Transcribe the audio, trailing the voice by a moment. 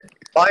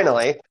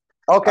Finally.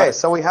 Okay,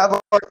 so we have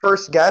our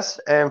first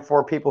guest, and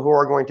for people who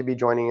are going to be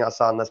joining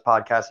us on this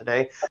podcast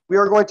today, we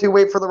are going to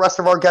wait for the rest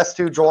of our guests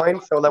to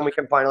join so then we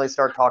can finally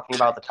start talking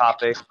about the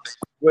topic,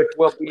 which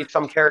will be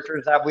some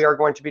characters that we are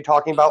going to be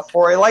talking about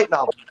for a light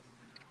novel.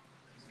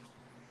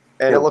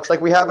 And it looks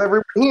like we have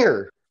everyone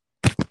here.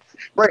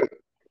 Great.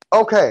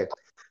 Okay,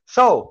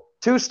 so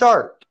to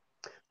start,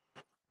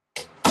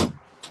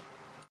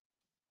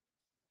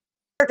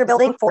 character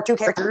building for two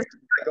characters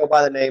that go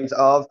by the names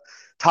of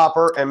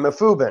Topper and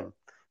Mefubin,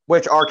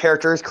 which are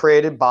characters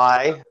created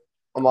by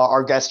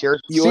our guest here,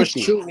 Yours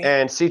Sichi. truly.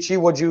 And Sichi,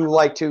 would you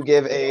like to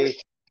give a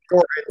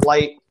short,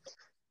 light,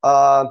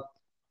 uh,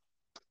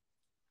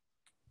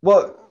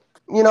 well,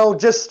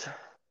 just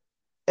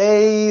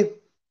a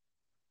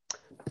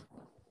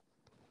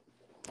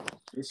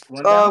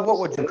what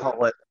would you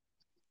call it?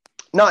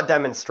 Not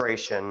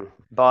demonstration,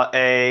 but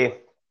a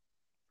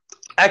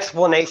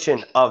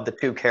explanation of the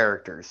two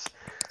characters.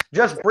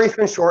 Just brief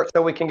and short,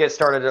 so we can get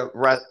started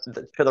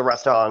to the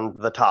rest on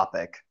the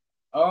topic.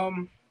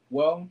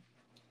 Well,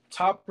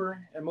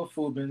 Topper and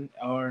Mefubin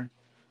are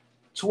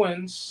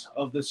twins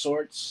of the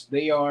sorts.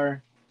 They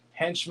are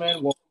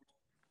henchmen. Well,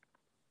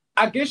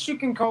 I guess you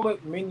can call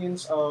it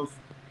minions of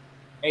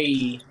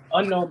a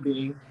unknown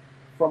being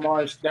from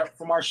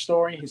our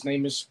story. His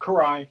name is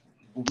Karai,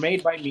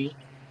 made by me.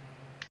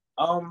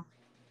 Um,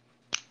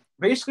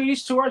 Basically,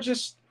 these two are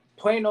just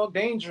plain old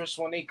dangerous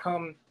when they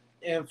come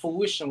in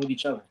fruition with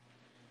each other.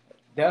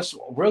 That's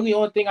really the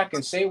only thing I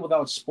can say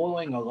without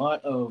spoiling a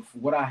lot of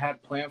what I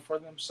had planned for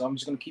them. So I'm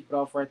just gonna keep it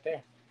off right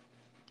there.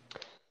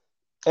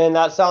 And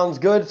that sounds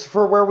good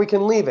for where we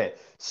can leave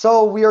it.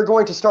 So we are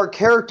going to start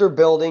character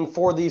building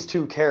for these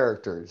two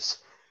characters.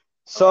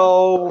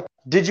 So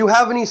did you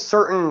have any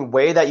certain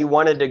way that you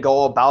wanted to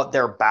go about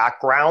their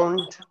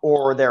background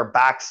or their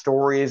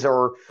backstories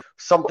or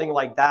something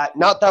like that?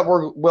 Not that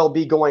we'll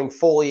be going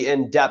fully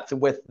in depth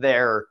with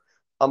their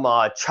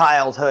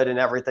childhood and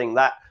everything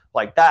that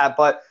like that,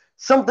 but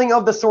something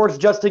of the sorts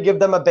just to give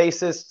them a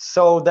basis.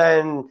 So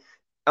then,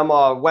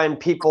 when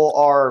people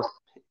are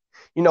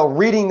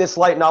reading this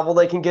light novel,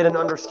 they can get an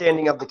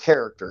understanding of the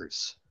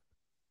characters.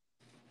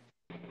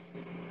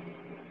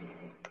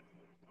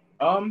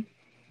 Um,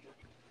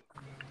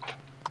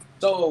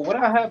 so what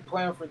I had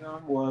planned for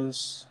them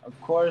was, of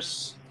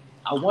course,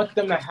 I want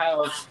them to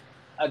have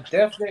a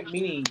definite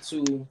meaning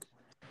to,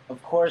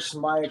 of course,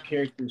 my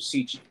character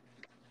Sichi.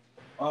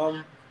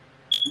 Um,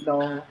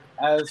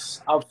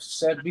 as I've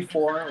said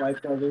before,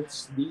 like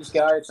others, these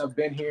guys have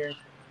been here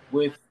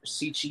with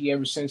Sichi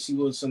ever since he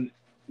was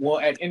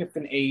at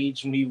infant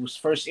age when he was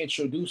first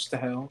introduced to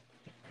hell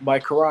by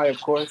Karai, of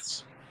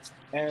course.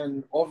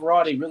 And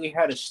overall, they really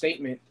had a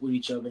statement with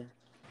each other,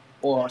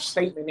 or a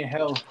statement in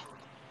hell,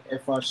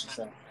 if I should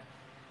say.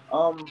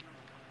 Um,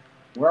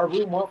 where I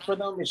really want for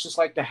them is just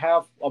like to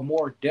have a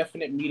more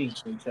definite meaning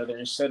to each other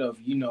instead of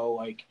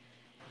like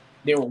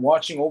they were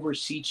watching over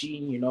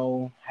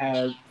Sichi,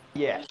 had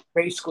Yeah.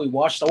 basically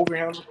watched over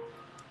him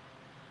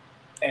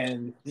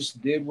and just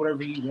did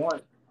whatever he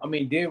wanted. I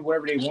mean, did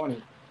whatever they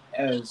wanted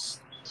as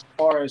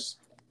far as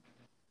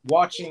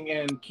watching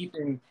and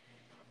keeping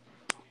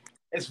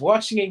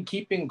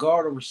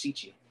guard over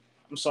Sichi.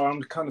 I'm sorry,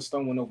 I'm kind of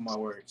stumbling over my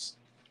words.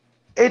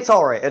 It's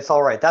all right. It's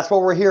all right. That's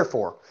what we're here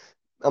for.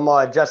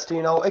 Just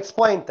to,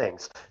 explain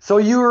things. So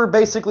you were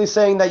basically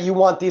saying that you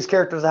want these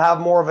characters to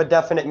have more of a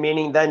definite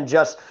meaning than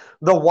just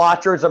the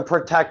watchers and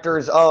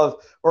protectors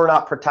of, or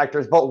not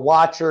protectors, but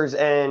watchers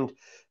and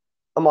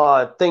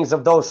things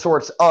of those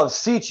sorts of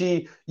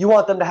Sichi. You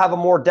want them to have a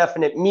more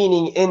definite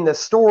meaning in the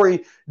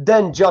story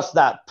than just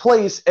that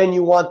place, and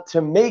you want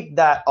to make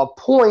that a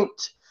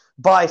point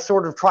by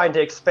sort of trying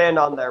to expand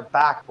on their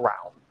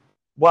background,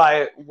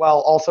 while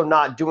also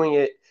not doing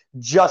it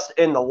just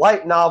in the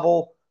light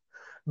novel,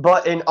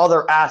 but in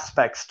other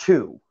aspects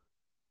too.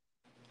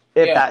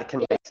 If Yeah,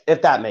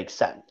 that makes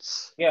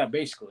sense. yeah,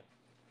 basically.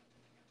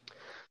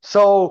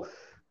 So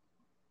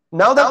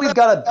now that we've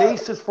got a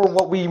basis for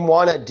what we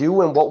want to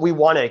do and what we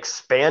want to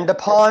expand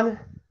upon,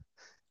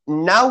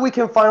 now we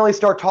can finally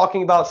start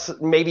talking about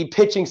maybe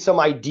pitching some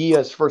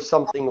ideas for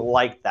something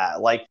like that.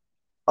 Like,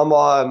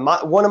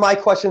 one of my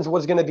questions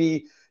was going to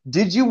be,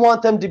 did you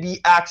want them to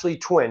be actually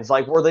twins?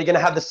 Like, were they going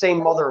to have the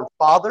same mother and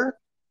father?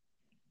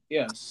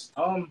 Yes.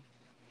 All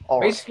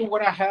right. Basically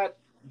what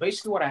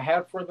I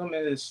had for them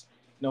is,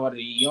 at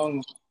a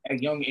young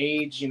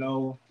age,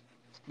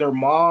 their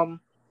mom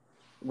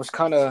was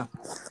kind of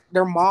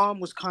their mom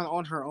was kind of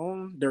on her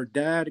own. Their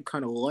dad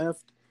kind of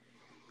left.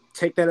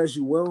 Take that as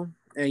you will.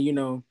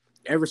 And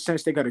ever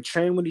since they got to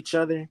train with each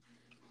other,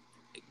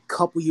 a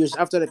couple years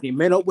after that, they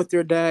met up with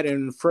their dad,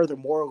 and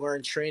furthermore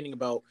learned training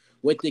about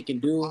what they can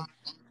do.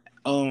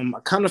 I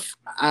kind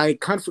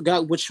of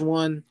forgot which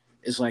one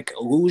is like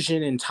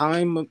illusion and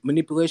time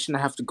manipulation. I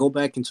have to go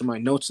back into my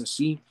notes and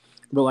see.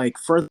 But like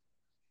further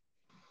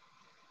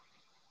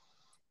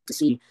to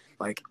see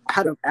like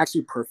how to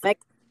actually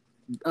perfect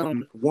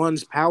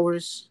one's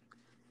powers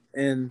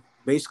and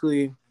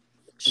basically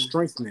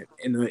strengthen it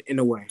in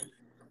a way.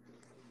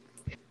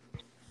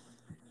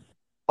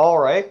 All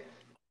right.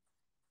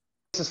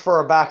 basis for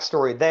a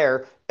backstory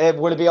there. And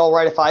would it be all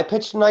right if I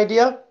pitched an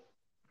idea?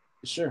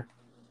 Sure.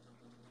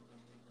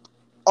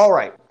 All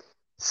right.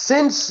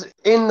 Since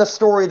in the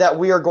story that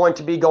we are going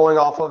to be going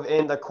off of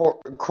in the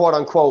quote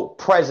unquote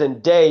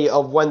present day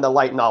of when the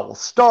light novel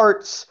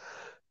starts,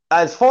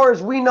 as far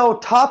as we know,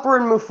 Topper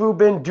and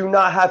Mefubin do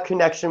not have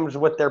connections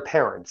with their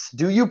parents.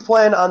 Do you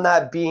plan on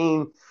that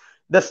being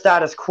the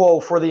status quo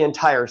for the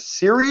entire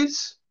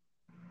series?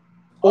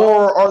 Um,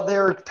 Or are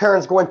their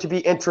parents going to be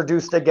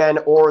introduced again,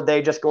 or are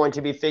they just going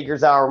to be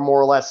figures that are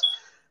more or less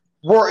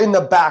were in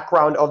the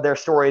background of their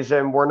stories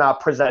and were not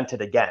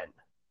presented again?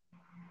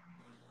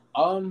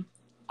 um,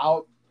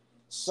 I'll.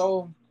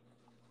 So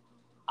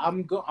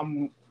I'm go.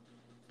 I'm.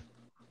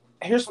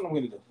 Here's what I'm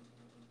gonna do.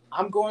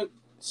 I'm going.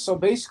 So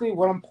basically,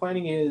 what I'm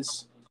planning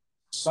is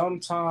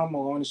sometime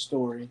along the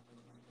story,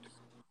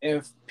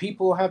 if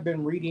people have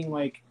been reading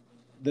like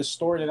the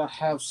story that I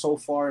have so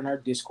far in our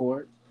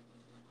Discord,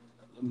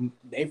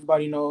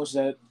 everybody knows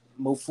that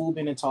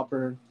Mofubin and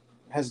Topper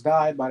has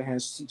died by the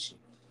hands of Tichi.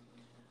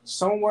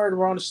 Somewhere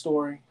around the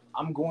story,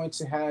 I'm going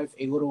to have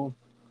a little.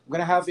 I'm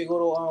gonna have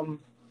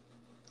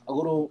a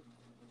little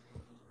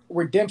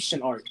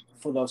redemption arc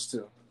for those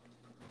two.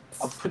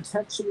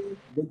 Potentially,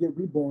 they get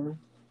reborn,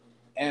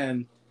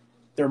 and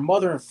their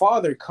mother and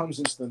father comes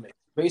into the mix.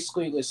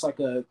 Basically, it's like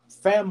a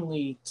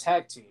family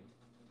tag team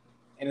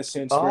in a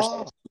sense.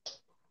 Versus,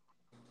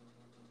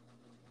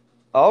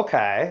 Oh,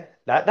 okay.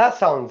 That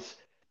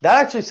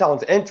actually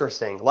sounds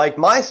interesting. Like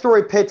my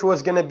story pitch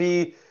was going to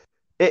be,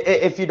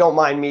 if you don't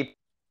mind me.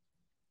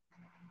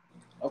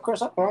 of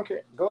course, I don't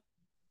care. Go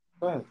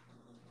ahead.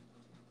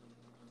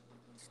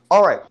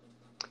 All right.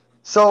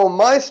 So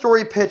my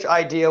story pitch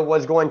idea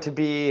was going to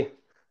be,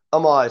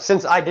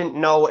 since I didn't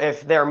know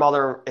if their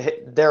mother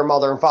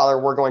and father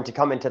were going to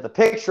come into the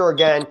picture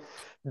again,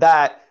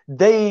 that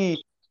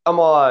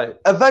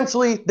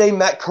eventually they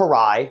met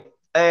Karai,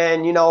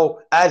 and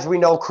as we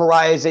know,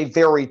 Karai is a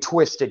very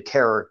twisted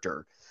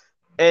character,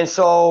 and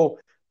so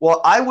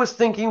what I was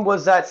thinking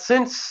was that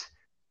since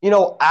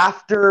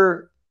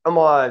after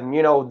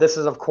this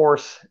is of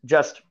course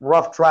just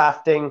rough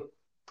drafting,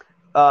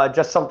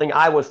 just something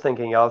I was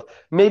thinking of.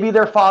 Maybe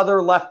their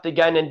father left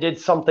again and did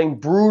something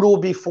brutal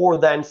before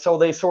then, so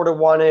they sort of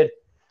wanted,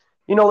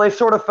 they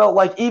sort of felt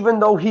like even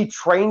though he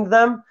trained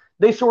them,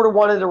 they sort of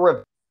wanted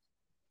to.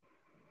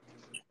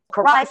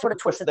 Karai sort of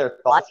twisted their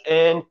thoughts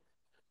and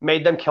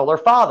made them kill their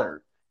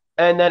father,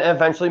 and then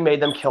eventually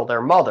made them kill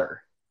their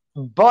mother.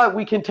 But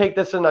we can take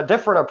this in a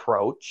different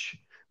approach.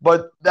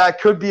 But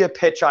that could be a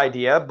pitch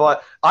idea.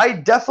 But I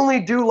definitely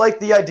do like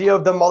the idea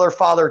of the mother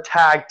father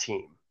tag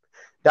team.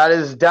 That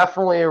is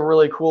definitely a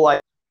really cool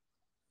idea.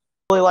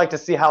 Really like to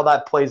see how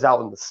that plays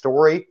out in the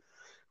story.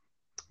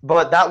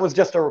 But that was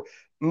just sort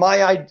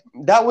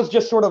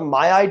of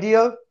my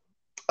idea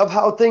of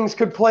how things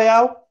could play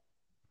out.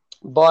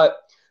 But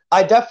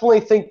I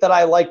definitely think that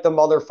I like the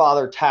mother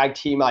father tag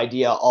team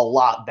idea a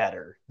lot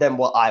better than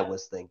what I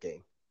was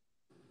thinking.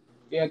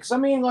 Yeah, because I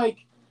mean, like,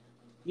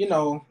 you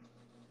know,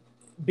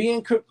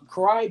 being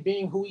Karai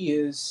being who he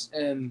is,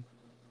 and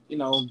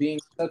being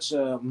such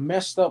a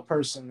messed up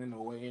person in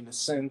a way, in a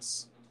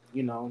sense,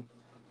 you know,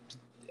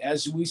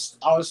 as we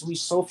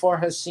so far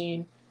has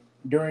seen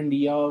during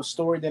the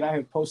story that I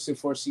have posted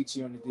for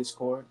CT on the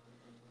Discord,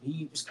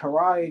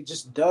 Karai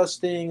just does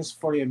things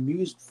for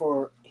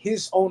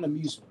his own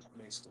amusement,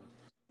 basically.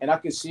 And I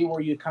can see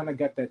where you kind of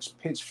got that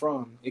pitch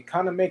from. It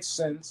kind of makes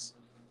sense.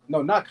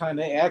 No, not kind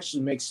of. It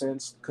actually makes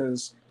sense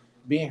because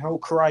being how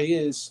Karai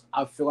is,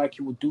 I feel like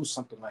he would do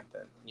something like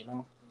that. You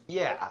know?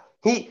 Yeah,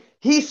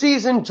 he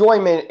sees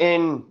enjoyment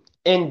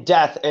in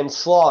death and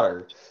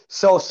slaughter.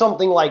 So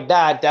something like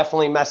that,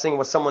 definitely messing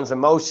with someone's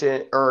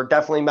emotion, or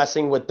definitely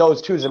messing with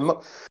those two's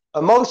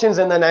emotions,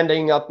 and then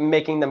ending up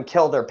making them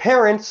kill their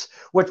parents,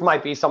 which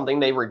might be something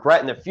they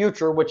regret in the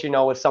future. Which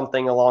is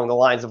something along the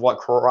lines of what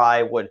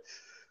Karai would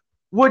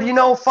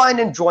find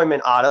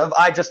enjoyment out of.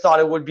 I just thought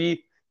it would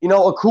be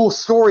a cool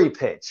story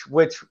pitch,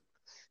 which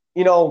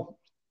you know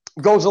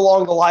goes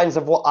along the lines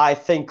of what I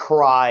think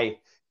Karai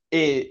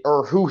is,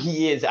 or who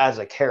he is as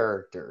a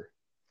character.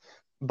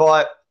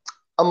 But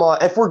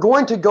if we're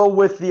going to go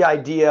with the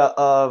idea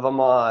of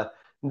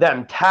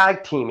them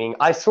tag teaming,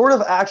 I sort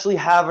of actually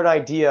have an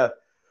idea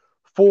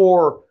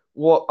for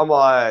what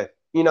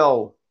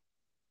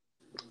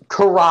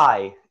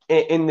Karai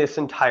in this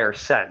entire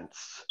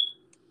sense.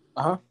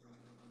 Uh huh.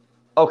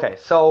 Okay,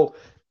 so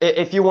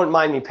if you wouldn't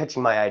mind me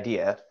pitching my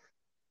idea.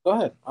 Go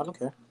ahead. I don't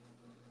care.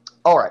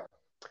 All right.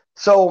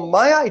 So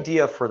my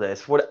idea for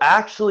this would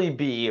actually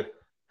be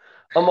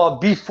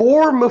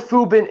before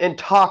Mefubin and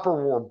Topper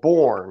were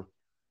born,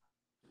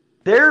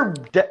 their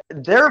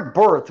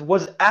birth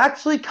was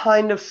actually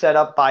kind of set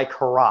up by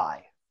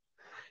Karai.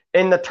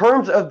 In the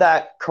terms of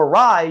that,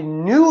 Karai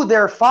knew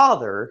their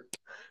father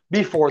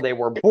before they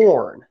were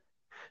born.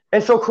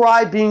 And so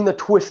Karai, being the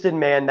twisted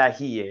man that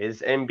he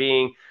is, and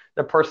being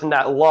the person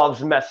that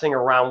loves messing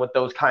around with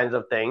those kinds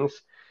of things,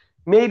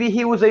 maybe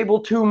he was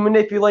able to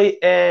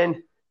manipulate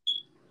and,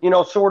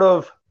 sort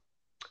of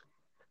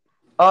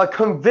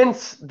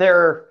convince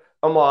their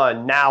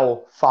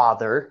now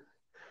father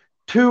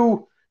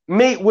to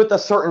mate with a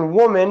certain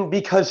woman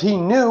because he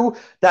knew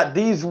that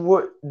these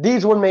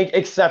would make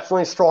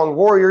exceptionally strong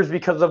warriors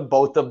because of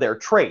both of their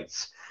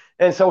traits.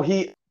 And so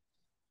he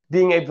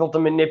being able to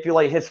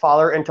manipulate his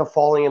father into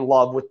falling in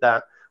love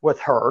with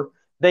her.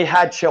 They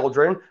had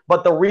children,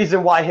 but the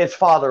reason why his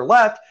father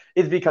left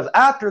is because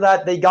after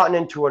that they gotten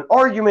into an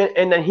argument,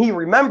 and then he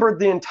remembered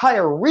the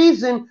entire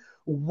reason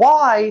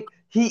why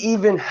he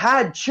even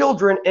had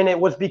children, and it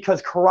was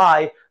because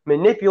Karai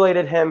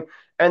manipulated him.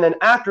 And then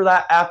after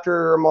that,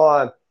 after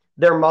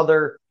their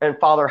mother and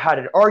father had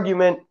an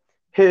argument,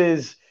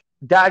 his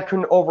dad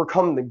couldn't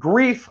overcome the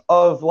grief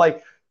of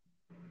like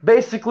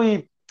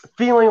basically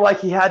feeling like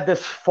he had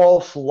this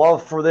false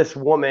love for this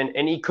woman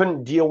and he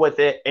couldn't deal with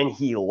it and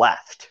he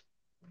left.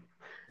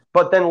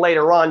 But then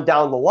later on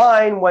down the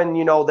line, when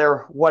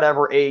they're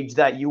whatever age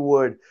that you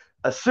would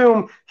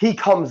assume, he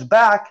comes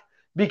back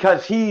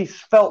because he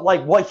felt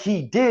like what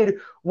he did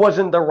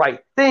wasn't the right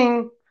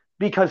thing,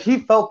 because he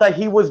felt that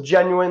he was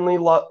genuinely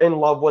in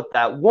love with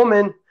that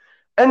woman.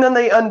 And then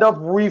they end up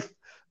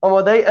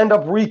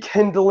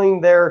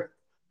rekindling their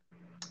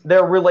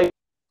relationship.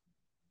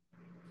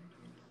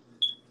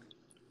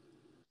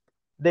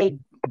 They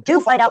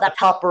do find out that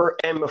Topper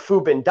and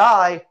Mefubin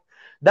die.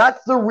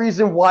 That's the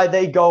reason why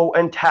they go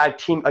and tag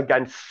team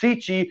against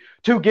Sichi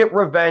to get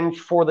revenge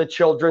for the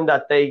children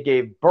that they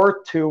gave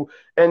birth to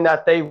and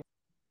that they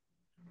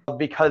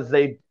because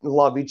they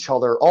love each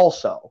other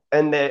also.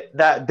 And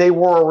that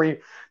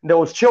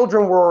those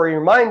children were a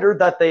reminder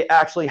that they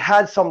actually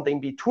had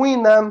something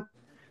between them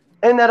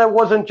and that it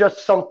wasn't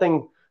just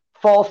something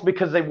false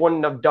because they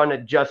wouldn't have done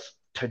it just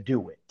to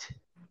do it.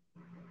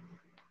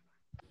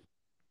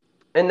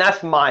 And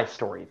that's my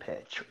story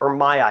pitch or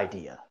my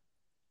idea.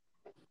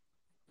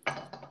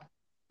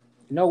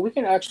 No, we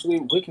can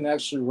actually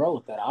roll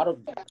with that.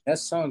 That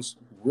sounds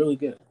really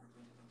good.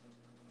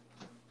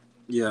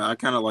 Yeah, I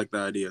kind of like the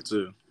idea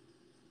too.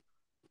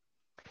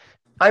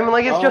 I mean,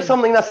 like, it's just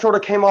something that sort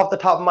of came off the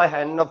top of my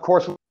head, and of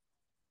course,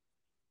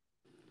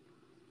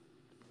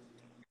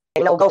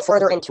 go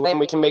further into it, and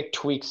we can make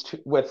tweaks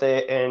with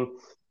it and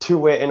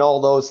to it and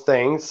all those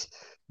things.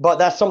 But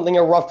that's something,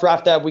 a rough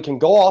draft that we can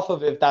go off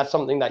of if that's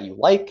something that you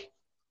like.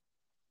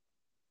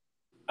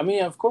 I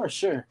mean, of course,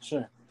 sure.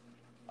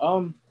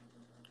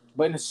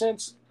 But in a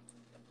sense,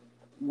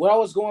 what I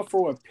was going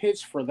for a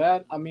pitch for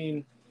that, I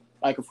mean,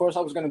 like, of course, I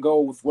was gonna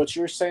go with what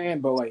you're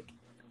saying, but like,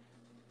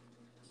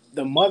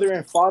 the mother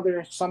and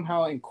father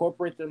somehow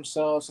incorporate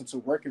themselves into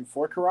working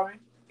for Karai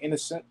in a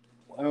sense.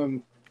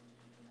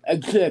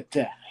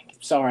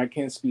 Sorry, I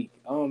can't speak.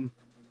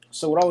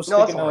 So what I was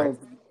thinking of,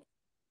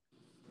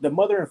 the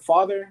mother and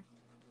father,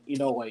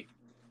 like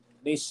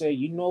they say,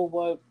 you know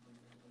what,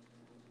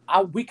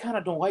 we kind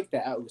of don't like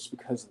the Atlas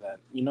because of that.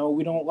 We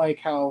don't like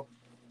how,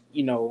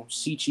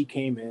 Sichi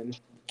came in,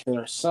 killed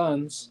our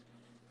sons.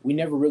 We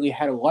never really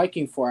had a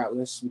liking for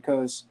Atlas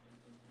because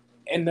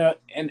in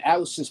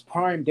Atlas's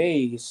prime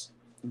days,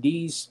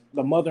 the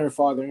mother and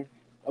father,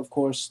 of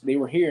course, they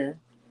were here.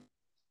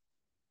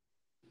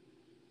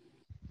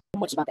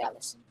 Much about the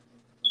Atlas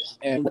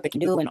and what they can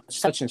do and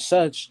such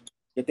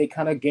that they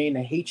kind of gain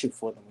a hatred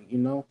for them.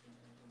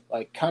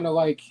 Like kind of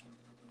like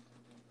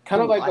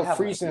a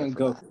Frieza and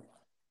Goku.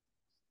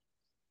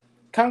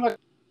 Kind of like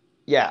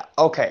yeah.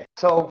 Okay.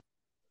 So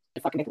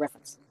if I can make a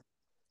reference.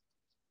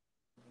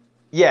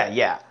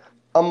 Yeah.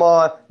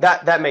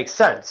 That makes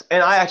sense.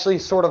 And I actually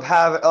sort of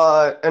have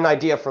an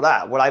idea for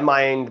that. Would I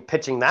mind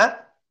pitching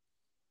that?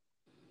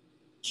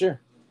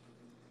 Sure.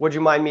 Would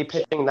you mind me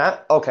pitching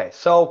that? Okay,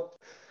 so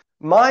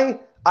my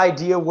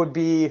idea would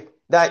be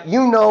that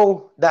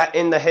that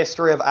in the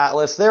history of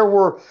Atlas, there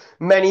were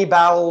many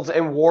battles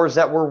and wars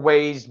that were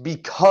waged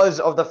because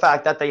of the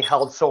fact that they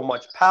held so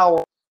much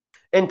power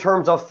in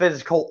terms of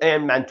physical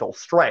and mental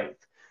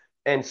strength.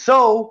 And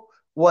so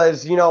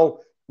was,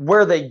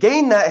 where they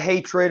gained that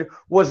hatred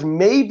was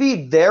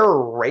maybe their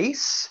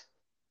race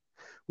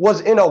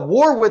was in a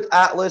war with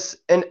Atlas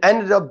and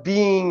ended up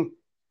being,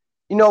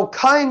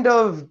 kind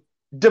of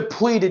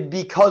depleted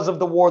because of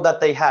the war that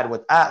they had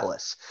with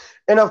Atlas.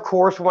 And of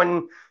course,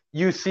 when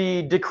you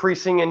see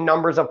decreasing in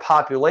numbers of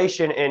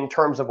population in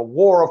terms of a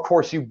war, of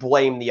course, you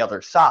blame the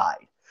other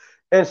side.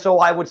 And so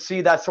I would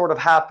see that sort of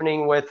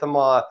happening with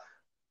Topper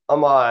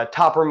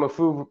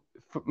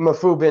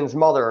Mefubin's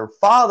mother and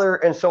father,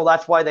 and so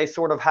that's why they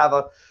sort of have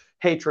a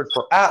hatred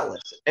for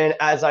Atlas. And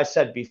as I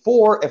said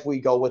before, if we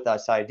go with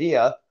this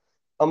idea,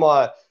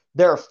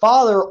 their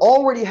father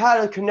already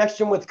had a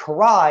connection with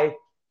Karai,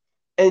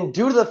 and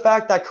due to the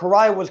fact that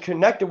Karai was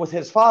connected with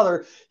his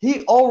father,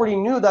 he already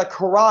knew that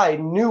Karai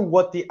knew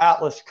what the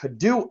Atlas could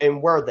do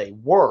and where they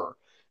were.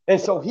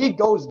 And so he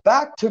goes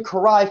back to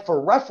Karai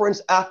for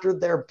reference after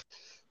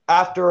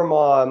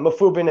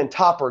Mefubin and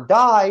Topper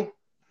die,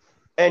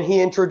 and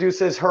he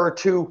introduces him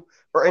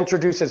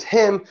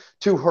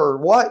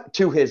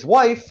to his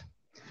wife,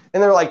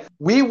 and they're like,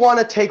 we want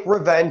to take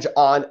revenge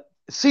on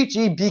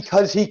Sichi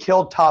because he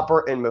killed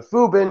Topper and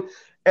Mefubin,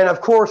 And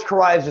of course,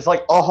 Karai is just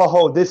like, oh, ho,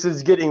 ho, this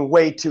is getting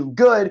way too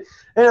good.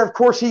 And of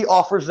course, he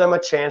offers them a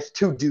chance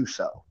to do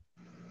so.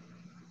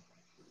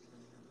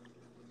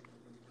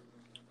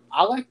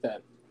 I like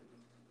that.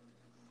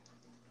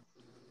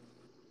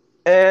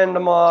 And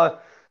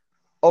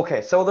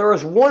okay, so there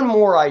was one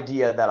more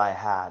idea that I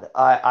had.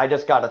 I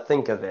just got to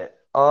think of it.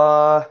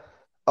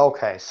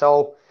 Okay,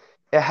 so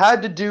it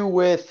had to do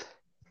with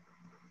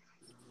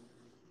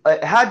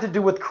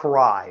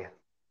Karai.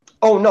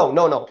 Oh no,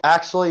 no, no.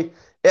 Actually,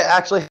 it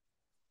actually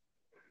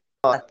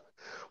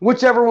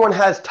whichever one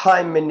has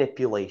time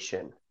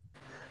manipulation.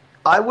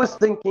 I was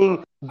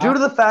thinking, due I, to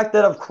the fact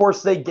that, of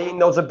course, they gain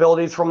those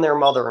abilities from their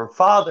mother and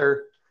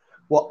father,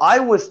 what I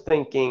was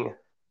thinking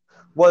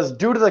was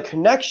due to the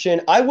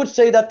connection, I would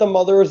say that the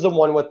mother is the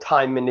one with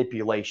time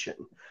manipulation.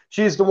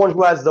 She's the one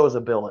who has those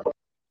abilities.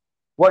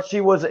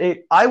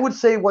 I would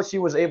say what she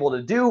was able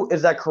to do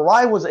is that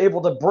Karai was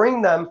able to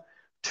bring them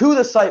to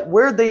the site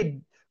where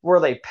they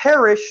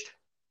perished,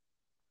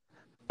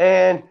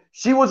 and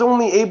she was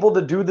only able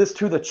to do this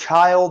to the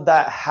child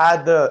that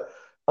had the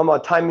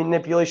time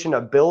manipulation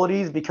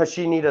abilities because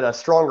she needed a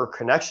stronger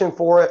connection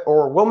for it,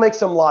 or we'll make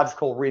some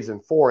logical reason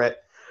for it.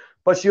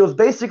 But she was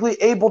basically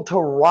able to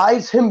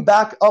rise him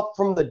back up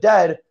from the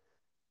dead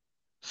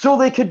so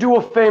they could do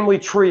a family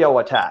trio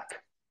attack.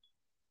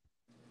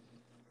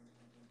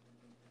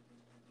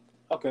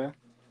 okay.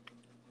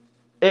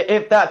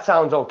 If that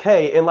sounds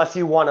okay, unless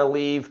you want to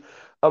leave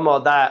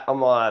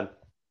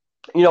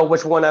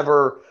which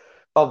whenever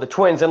of the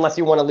twins, unless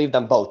you want to leave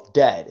them both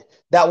dead.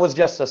 That was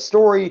just a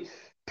story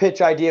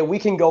pitch idea. We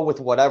can go with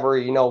whatever.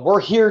 We're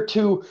here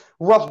to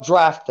rough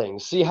draft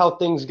things, see how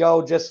things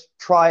go, just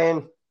try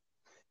and,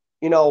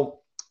 you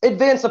know,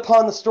 advance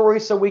upon the story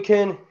so we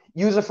can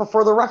use it for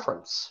further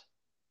reference.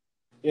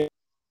 Yeah.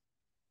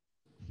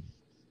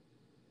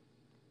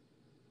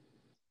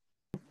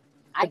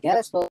 I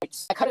guess, but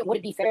I kind of would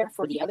it be fair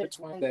for the other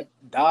twin That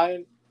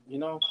died,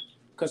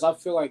 because I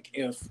feel like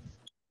if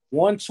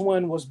one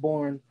twin was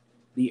born,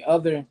 the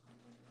other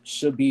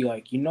should be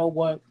like, you know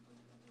what?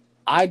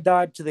 I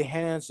died to the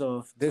hands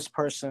of this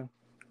person.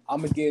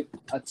 I'm gonna get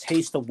a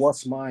taste of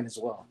what's mine as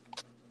well.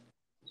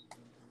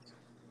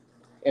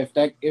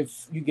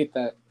 If you get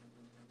that,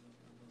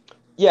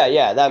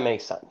 Yeah, that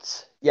makes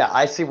sense. Yeah,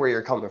 I see where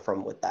you're coming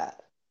from with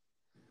that.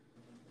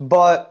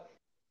 But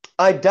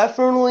I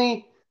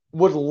definitely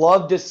would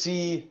love to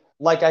see,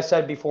 like I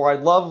said before,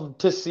 I'd love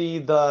to see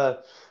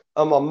the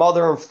a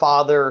mother and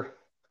father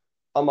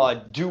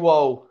a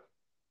duo.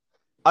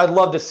 I'd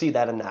love to see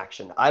that in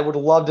action. I would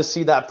love to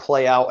see that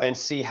play out and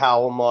see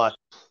how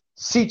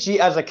Sichi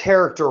as a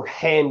character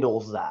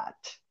handles that.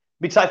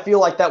 Because I feel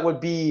like that would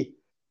be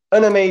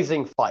an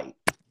amazing fight.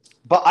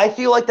 But I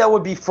feel like that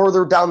would be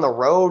further down the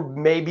road,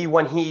 maybe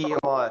when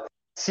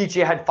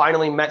Sichi had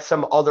finally met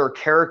some other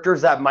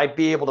characters that might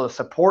be able to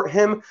support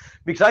him.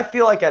 Because I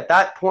feel like at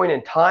that point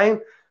in time,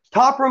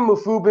 Topper and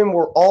Mefubin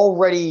were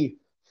already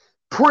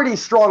pretty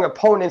strong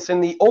opponents,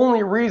 and the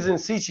only reason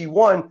Sichi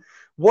won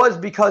was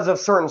because of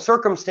certain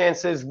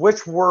circumstances,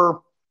 which were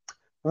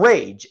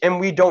rage, and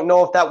we don't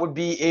know if that would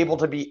be able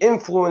to be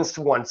influenced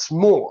once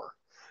more.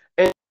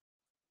 And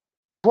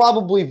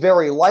probably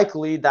very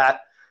likely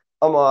that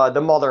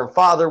the mother and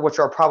father, which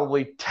are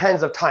probably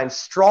tens of times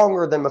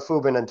stronger than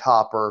Mefubin and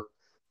Topper,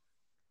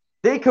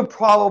 they could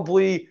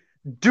probably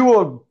do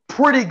a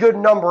pretty good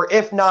number,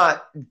 if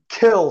not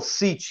kill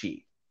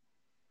Sichi.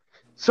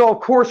 So,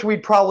 of course,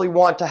 we'd probably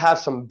want to have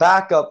some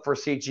backup for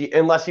Sichi,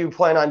 unless you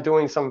plan on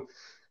doing some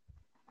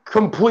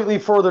completely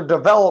further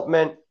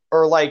development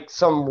or like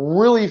some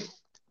really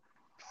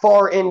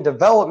far in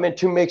development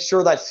to make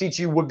sure that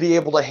Sichi would be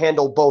able to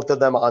handle both of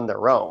them on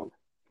their own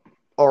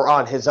or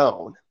on his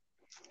own.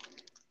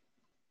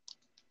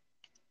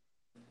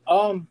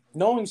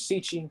 knowing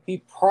Sichi, he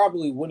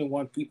probably wouldn't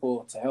want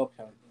people to help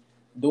him.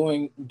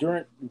 Due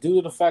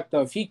to the fact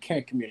that he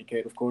can't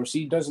communicate, of course,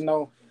 he doesn't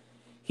know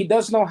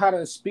how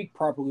to speak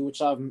properly,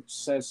 which I've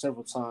said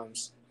several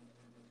times,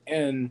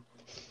 and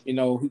he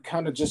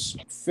kind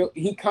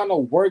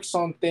of works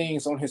on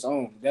things on his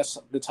own. That's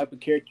the type of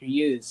character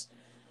he is.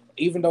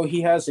 Even though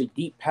he has a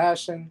deep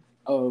passion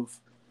of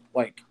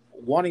like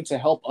wanting to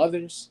help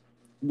others,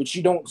 which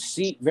you don't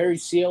see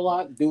a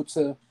lot due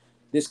to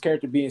this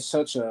character being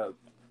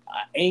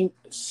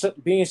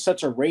being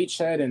such a rage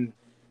head and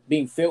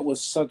being filled with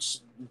such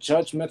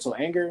judgmental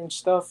anger and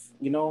stuff.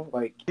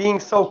 Like Being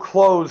so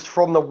closed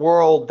from the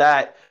world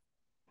that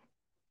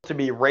to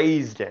be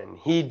raised in.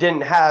 He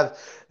didn't have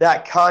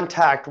that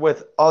contact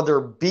with other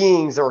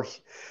beings or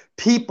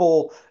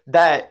people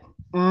that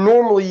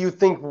normally you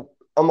think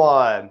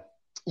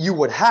you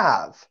would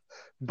have.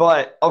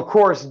 But of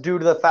course, due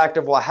to the fact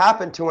of what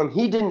happened to him,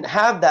 he didn't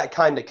have that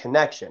kind of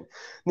connection.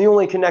 The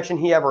only connection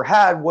he ever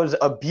had was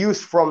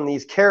abuse from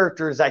these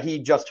characters that he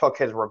just took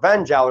his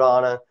revenge out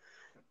on.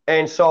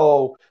 And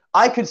so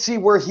I could see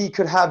where he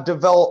could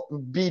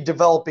be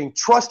developing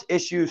trust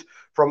issues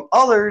from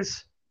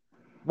others,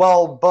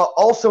 well, but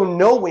also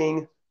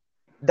knowing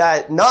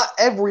that not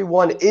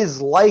everyone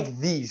is like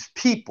these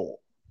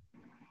people.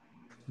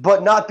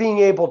 but not being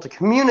able to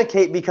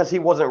communicate because he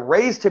wasn't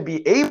raised to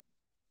be able.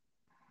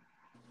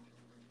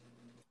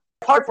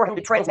 It's hard for him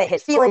to transmit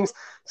his feelings,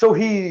 so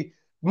he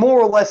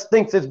more or less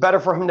thinks it's better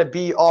for him to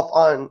be off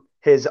on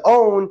his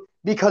own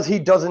because he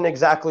doesn't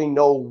exactly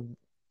know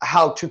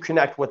how to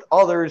connect with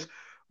others,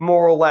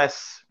 more or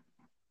less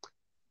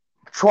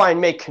try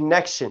and make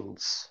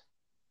connections.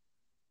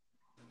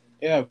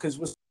 Yeah,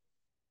 because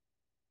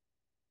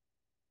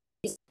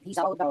He's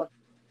all about.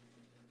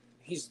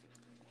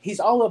 he's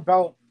all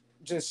about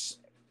just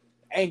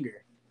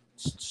anger.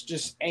 It's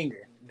just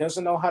anger.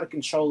 Doesn't know how to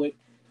control it.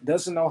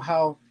 Doesn't know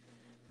how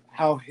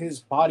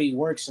his body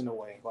works in a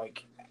way,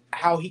 like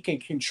how he can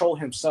control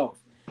himself,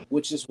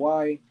 which is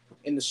why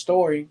in the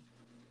story,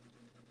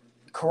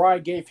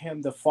 Karai gave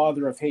him the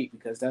father of hate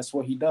because that's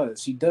what he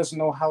does. He doesn't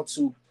know how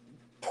to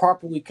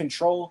properly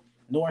control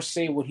nor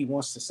say what he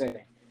wants to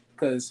say,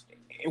 because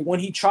when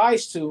he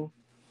tries to,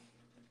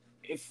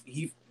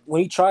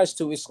 when he tries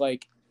to, it's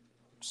like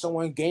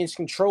someone gains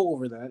control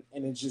over that,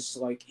 and it's just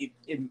like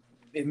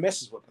it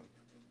messes with him.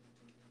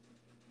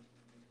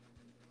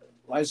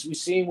 As we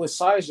seen with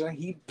Saija,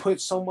 he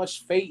put so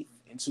much faith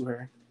into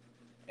her.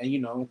 And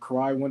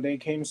Karai one day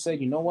came and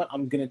said, "You know what?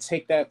 I'm gonna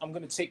take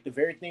the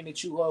very thing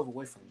that you love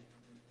away from you."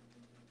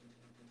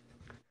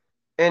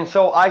 And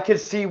so I could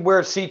see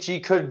where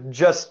Sichi could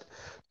just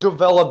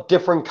develop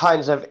different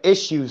kinds of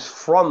issues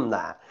from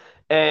that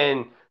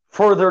and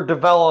further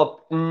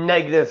develop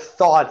negative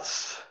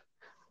thoughts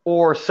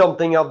or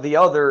something of the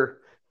other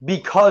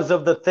because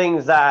of the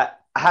things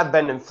that have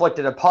been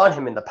inflicted upon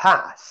him in the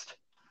past.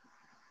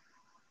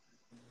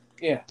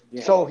 Yeah.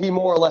 So he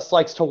more or less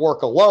likes to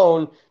work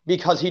alone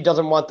because he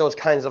doesn't want those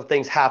kinds of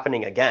things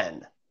happening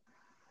again.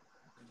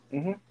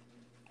 Mm-hmm.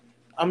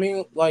 I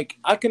mean, like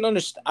I can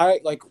understand. I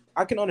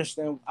can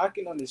understand.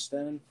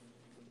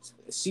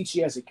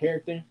 Sichi as a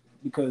character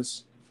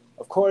because,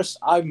 of course,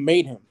 I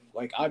made him.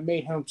 Like I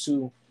made him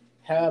to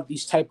have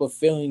these type of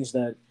feelings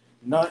that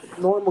not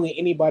normally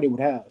anybody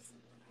would have.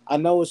 I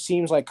know it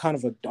seems like kind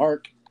of a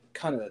dark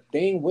kind of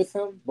thing with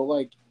him, but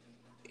like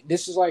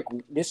this is like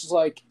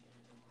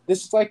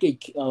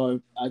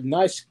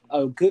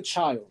a good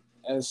child,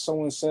 as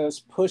someone says,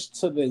 pushed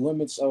to the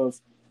limits of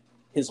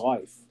his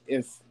life,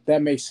 if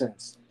that makes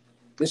sense.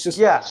 This is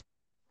This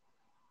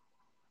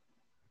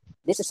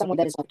is someone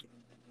that is like,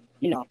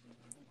 you know,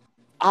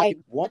 I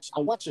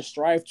want to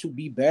strive to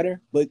be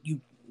better, but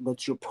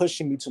you're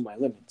pushing me to my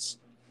limits.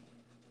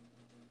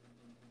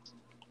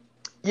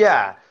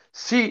 Yeah.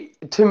 See,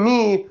 to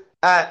me,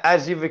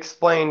 as you've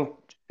explained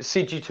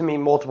Sichi to me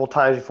multiple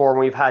times before, and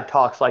we've had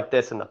talks like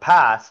this in the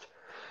past,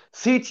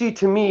 Sichi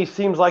to me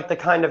seems like the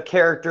kind of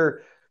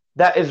character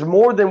that is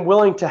more than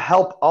willing to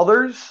help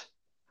others,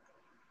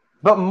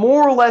 but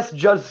more or less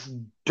just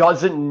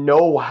doesn't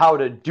know how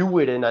to do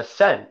it in a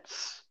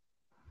sense,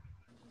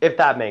 if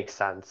that makes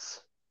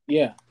sense.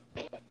 Yeah.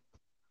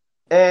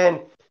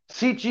 And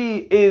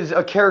Sichi is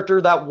a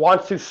character that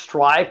wants to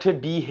strive to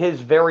be his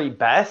very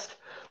best,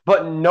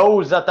 but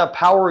knows that the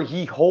power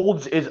he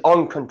holds is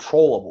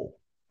uncontrollable.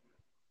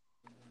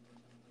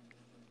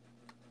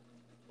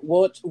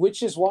 Well,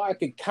 which is why I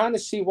could kind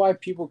of see why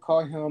people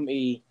call him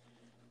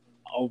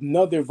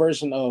another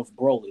version of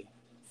Broly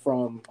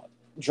from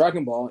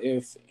Dragon Ball.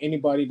 If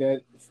anybody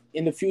that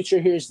in the future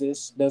hears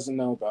this doesn't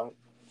know about,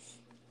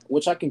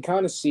 which I can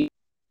kind of see.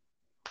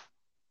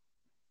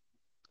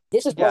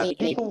 this is Yeah, Broly.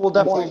 people will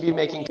definitely be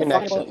making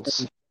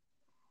connections.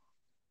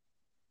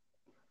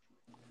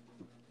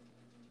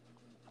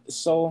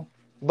 So,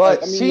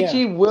 But I mean, yeah,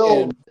 Sichi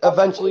will and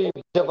eventually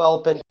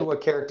develop into a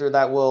character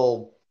that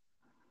will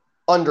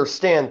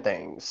understand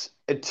things,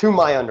 to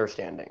my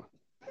understanding.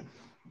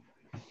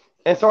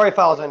 And sorry if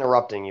I was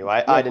interrupting you.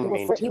 I didn't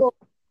mean to.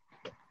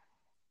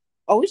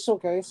 Oh, it's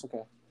okay. It's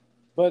okay.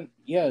 But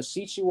yeah,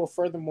 Sichi will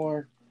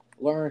furthermore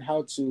learn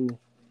how to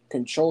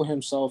control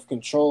himself,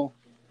 control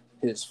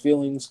his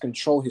feelings,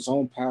 control his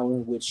own power,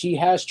 which he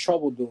has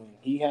trouble doing.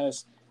 He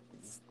has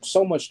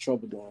so much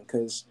trouble doing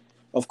because,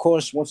 of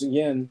course, once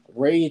again,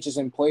 rage is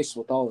in place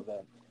with all of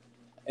that.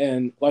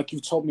 And like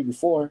you've told me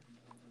before,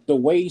 the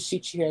way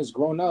Sichi has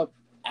grown up,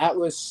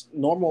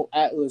 normal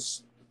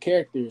Atlas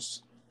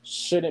characters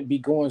shouldn't be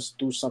going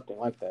through something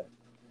like that,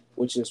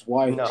 which is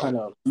why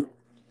No.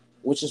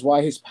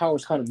 his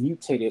powers kind of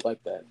mutated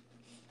like that.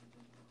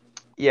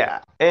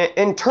 Yeah.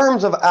 In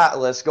terms of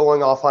Atlas,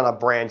 going off on a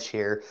branch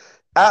here,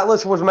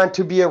 Atlas was meant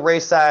to be a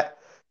race that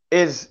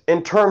is,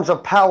 in terms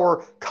of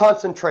power,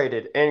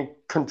 concentrated and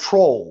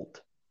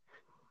controlled.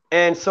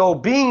 And so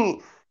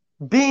being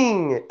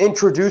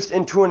introduced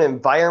into an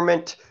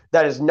environment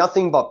that is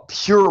nothing but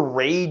pure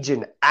rage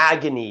and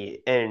agony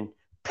and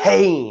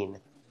pain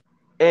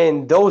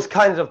and those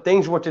kinds of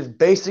things, which is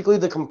basically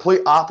the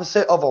complete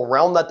opposite of a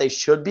realm that they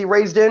should be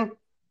raised in,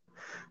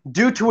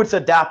 due to its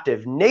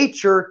adaptive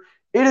nature,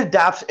 it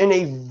adapts in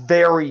a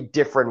very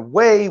different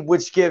way,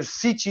 which gives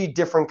Sichi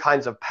different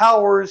kinds of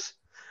powers.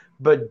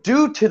 But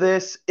due to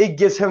this, it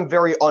gives him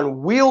very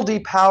unwieldy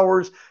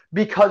powers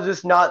because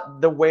it's not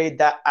the way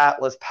that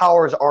Atlas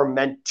powers are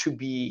meant to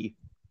be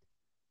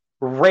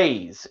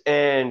raised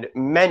and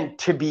meant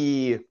to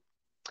be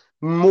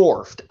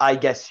morphed, I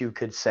guess you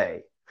could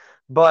say.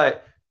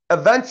 But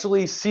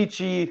eventually,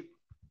 Sichi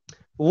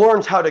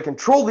learns how to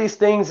control these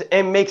things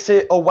and makes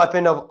it a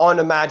weapon of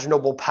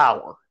unimaginable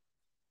power.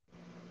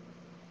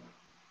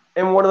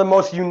 And one of the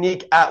most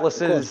unique Of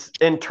course. atlases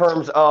in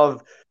terms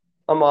of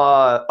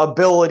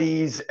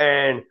abilities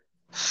and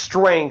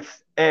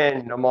strength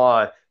and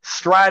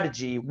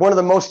strategy. One of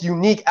the most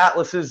unique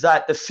atlases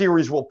that the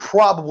series will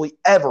probably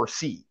ever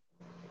see.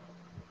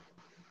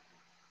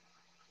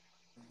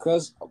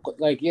 Because,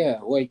 like, yeah,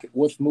 like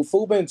with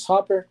Mefubin and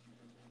Topper,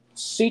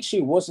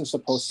 Sichi wasn't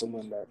supposed to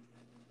win that.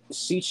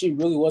 Sichi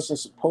really wasn't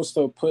supposed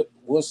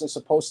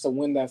to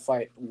win that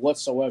fight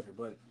whatsoever.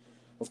 But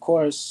of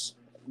course,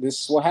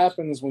 this is what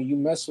happens when you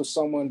mess with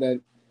someone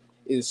that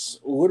is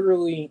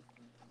literally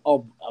a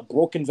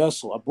broken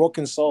vessel, a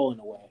broken soul in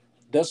a way.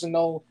 Doesn't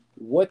know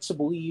what to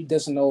believe,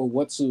 doesn't know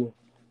what to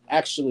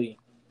actually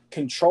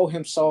control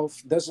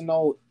himself, doesn't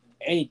know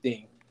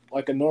anything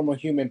like a normal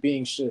human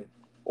being should,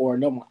 or a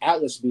normal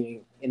Atlas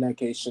being in that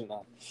case should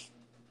not.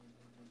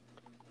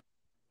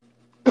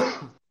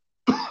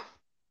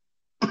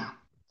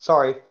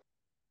 Sorry.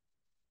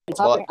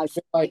 Topper, I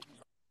feel like,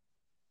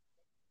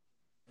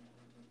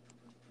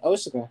 oh,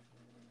 it's okay.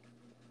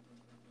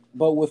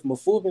 But with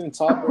Mefubin and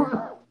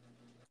Topper,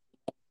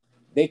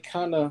 they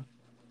kind of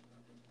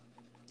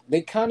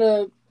they kind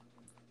of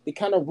they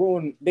kind of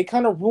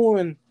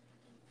ruin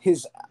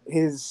his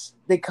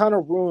they kind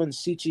of ruin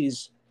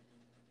Sichi's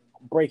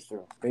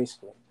breakthrough,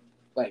 basically.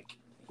 Like,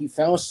 he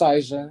found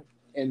Saija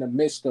in the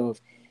midst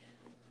of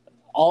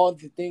all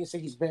the things that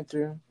he's been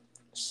through.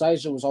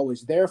 Saija was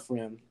always there for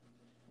him,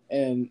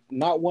 and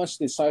not once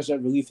did Saija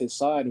ever leave his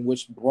side, and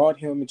which brought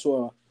him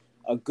into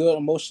a good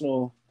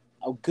emotional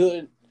a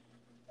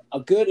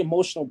good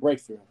emotional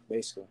breakthrough,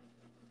 basically.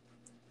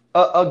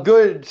 A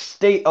good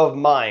state of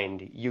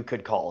mind, you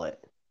could call it.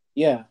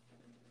 Yeah.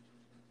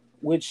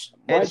 Which,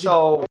 And mind you,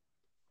 so,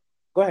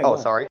 go ahead. oh, Go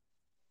ahead. sorry.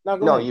 No,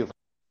 go No, ahead. you.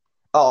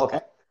 Oh, okay.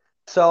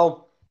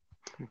 So,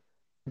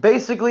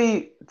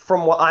 basically,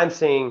 from what I'm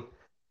seeing,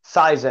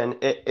 Saizen,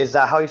 is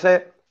that how you say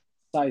it?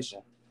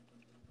 Saija.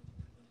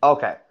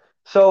 Okay.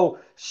 So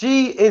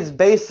she is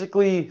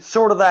basically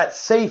sort of that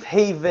safe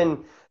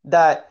haven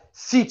that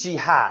Sichi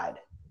had.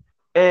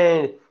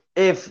 And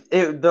if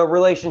the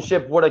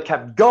relationship would have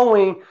kept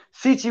going,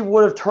 Sichi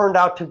would have turned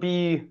out to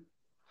be,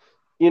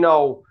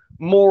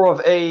 more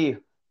of a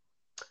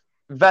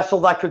vessel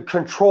that could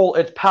control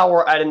its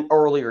power at an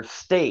earlier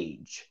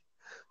stage.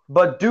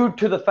 But due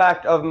to the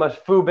fact of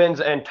Mefubin's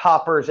and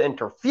Topper's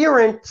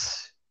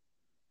interference,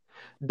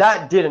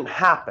 that didn't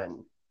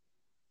happen.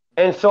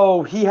 And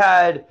so he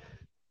had,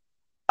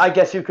 I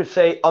guess you could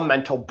say, a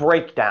mental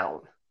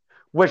breakdown,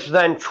 which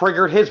then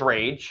triggered his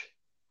rage,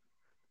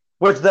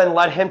 which then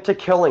led him to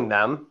killing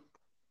them.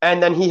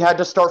 And then he had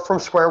to start from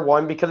square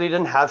one because he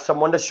didn't have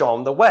someone to show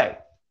him the way.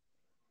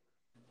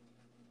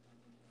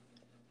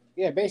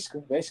 Yeah,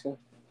 basically.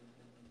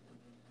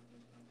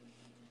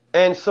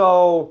 And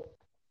so,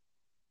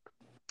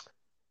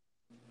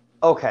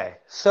 okay,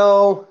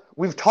 so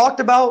we've talked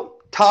about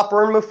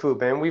Topper and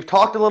Mefubin. We've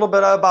talked a little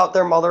bit about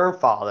their mother and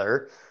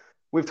father.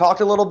 We've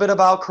talked a little bit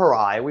about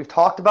Karai. We've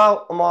talked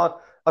about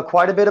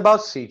quite a bit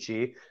about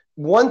Sichi.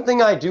 One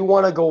thing I do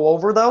want to go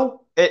over,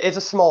 though, it's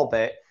a small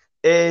bit,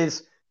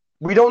 is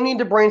we don't need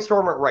to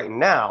brainstorm it right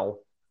now,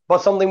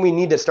 but something we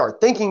need to start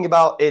thinking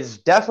about is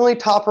definitely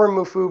Topper and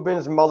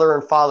Mefubin's mother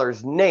and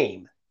father's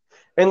name,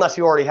 unless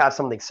you already have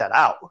something set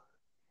out.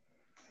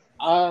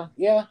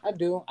 Yeah, I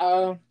do.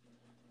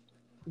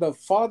 The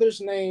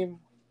father's name,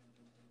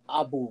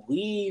 I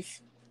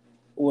believe,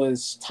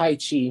 was Tai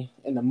Chi,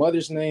 and the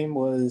mother's name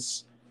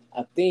was,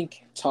 I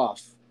think,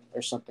 Toph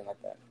or something like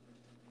that.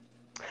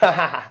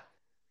 All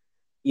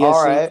Yes,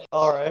 right,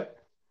 all right.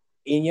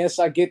 and yes,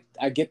 I get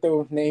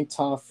the name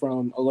Toph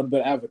from a little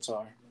bit of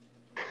Avatar.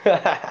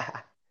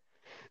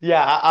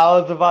 Yeah, I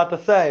was about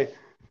to say,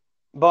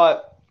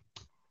 but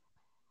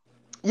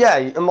yeah,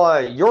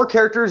 your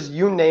characters,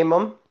 you name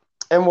them,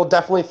 and we'll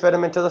definitely fit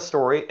them into the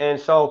story. And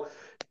so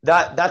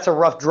that's a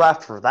rough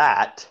draft for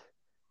that.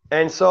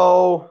 And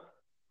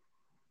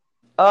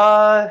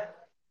uh,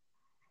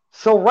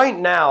 so right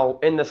now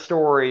in the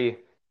story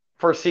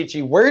for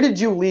Sichi, where did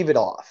you leave it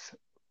off?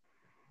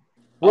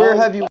 Where Um,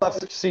 have you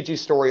left Sichi's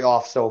story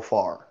off so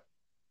far?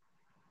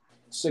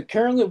 so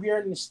currently we are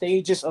in the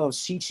stages of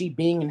Sichi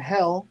being in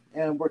hell,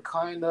 and we're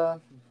kind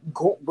of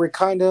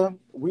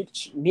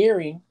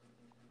nearing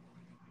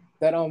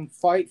that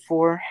fight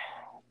for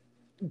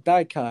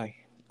Daikai,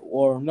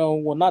 or no,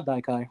 well, not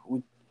Daikai,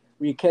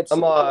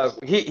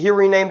 Riketsu. He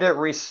renamed it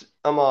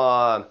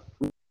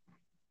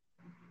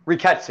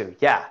Riketsu.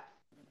 Yeah,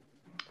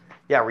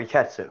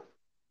 Riketsu.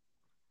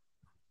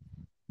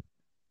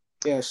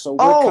 Yeah, so we're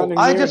kind Oh, of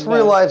I just nearing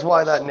that. realized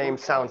why that name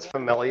sounds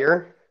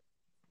familiar.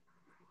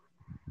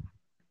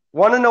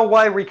 Want to know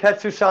why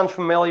Riketsu sounds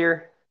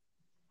familiar?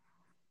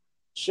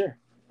 Sure.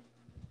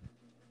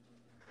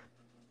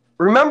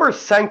 Remember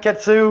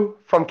Senketsu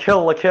from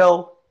Kill la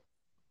Kill?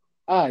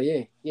 Ah,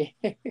 yeah, yeah.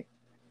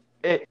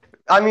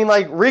 I mean,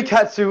 like,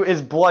 Riketsu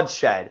is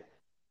bloodshed.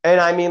 And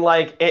I mean,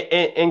 like,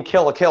 in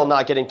Kill la Kill,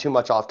 not getting too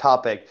much off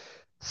topic,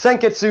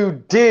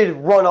 Senketsu did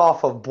run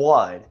off of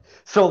blood.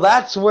 So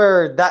that's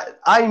where that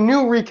I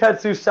knew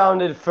Riketsu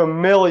sounded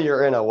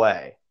familiar in a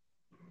way.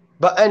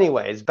 But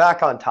anyways,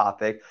 back on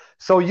topic.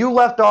 So you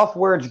left off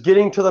where it's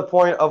getting to the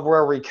point of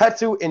where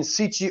Riketsu and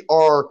Sichi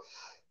are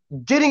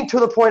getting to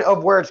the point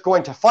of where it's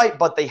going to fight,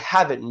 but they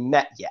haven't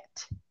met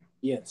yet.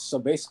 Yes. So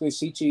basically,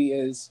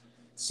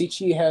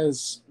 Sichi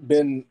has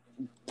been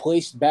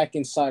placed back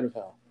inside of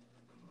hell.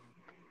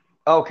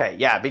 Okay,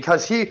 yeah,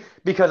 because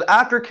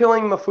after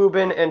killing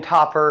Mefubin and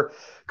Topper,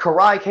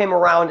 Karai came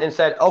around and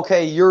said,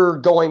 "Okay, you're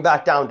going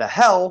back down to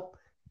hell."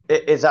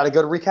 Is that a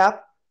good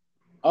recap?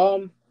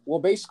 Well,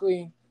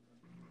 basically,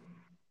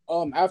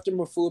 after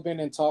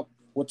Mefubin and Topper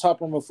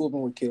and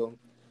Mefubin were killed,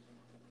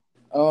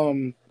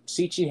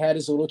 Sichi had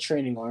his little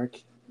training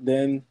arc.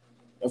 Then,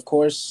 of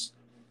course,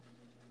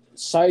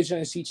 Saija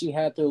and Sichi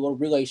had their little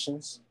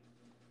relations,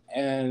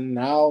 and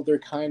now we're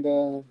kind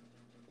of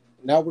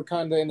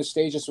in the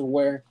stages of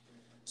where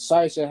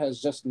Saija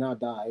has just now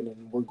died,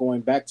 and we're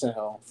going back to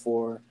hell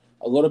for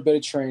a little bit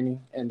of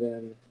training, and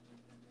then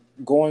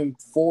going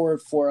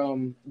forward for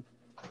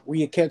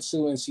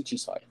Ryuketsu and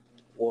Sichi's fight,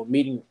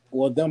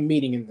 them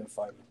meeting and then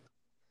fighting.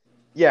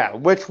 Yeah,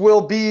 which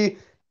will be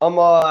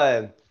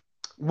when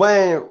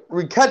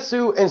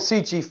Riketsu and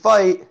Sichi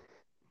fight.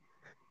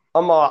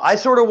 I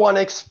sort of want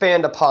to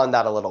expand upon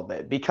that a little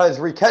bit because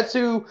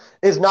Riketsu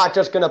is not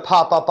just going to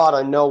pop up out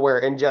of nowhere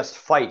and just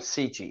fight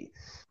Sichi.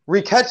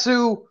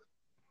 Riketsu,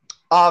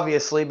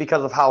 obviously,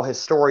 because of how his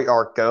story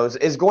arc goes,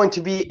 is going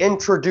to be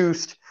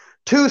introduced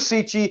to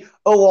Sichi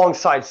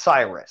alongside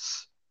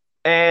Cyrus.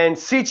 And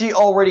Sichi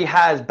already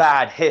has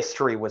bad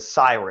history with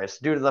Cyrus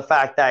due to the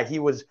fact that he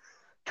was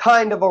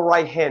kind of a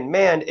right-hand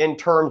man in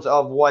terms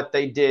of what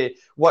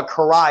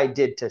Karai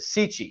did to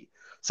Sichi.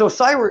 So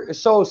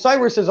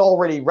Cyrus is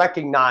already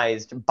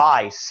recognized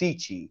by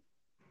Sichi.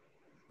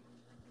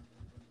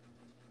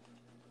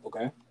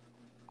 Okay.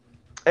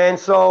 And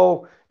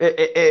so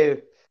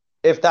if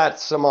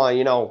that's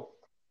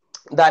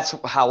that's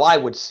how I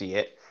would see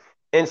it.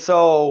 And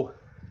so,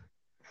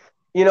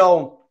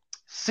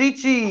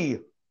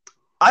 Sichi,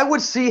 I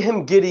would see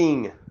him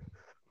getting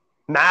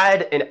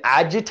mad and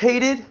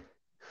agitated,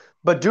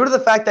 but due to the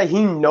fact that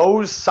he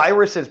knows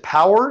Cyrus's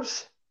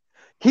powers,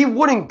 he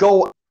wouldn't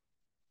go.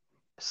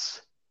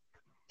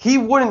 He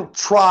wouldn't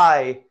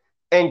try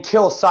and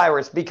kill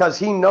Cyrus because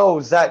he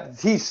knows that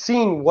he's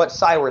seen what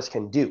Cyrus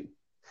can do.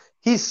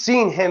 He's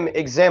seen him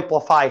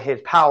exemplify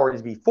his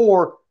powers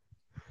before,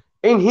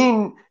 and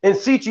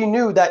Sichi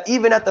knew that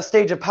even at the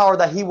stage of power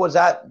that he was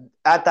at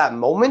that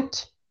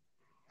moment,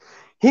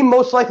 he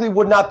most likely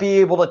would not be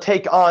able to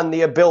take on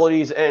the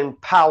abilities and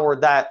power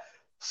that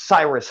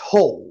Cyrus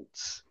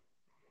holds.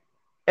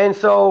 And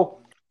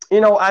so,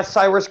 as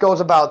Cyrus goes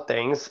about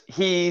things,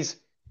 he's,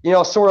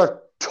 sort of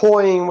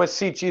toying with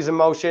Sichi's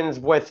emotions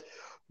with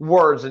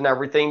words and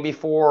everything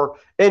before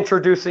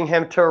introducing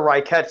him to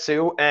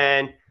Raiketsu.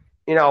 And,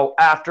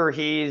 after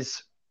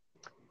he's,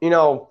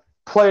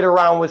 played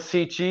around with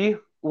Sichi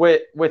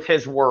with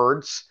his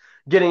words,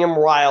 getting him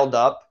riled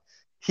up,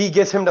 he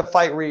gets him to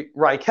fight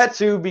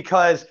Raiketsu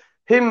because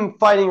him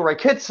fighting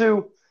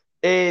Raiketsu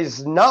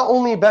is not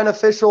only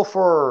beneficial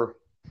for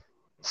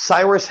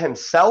Cyrus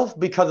himself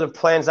because of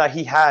plans that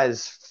he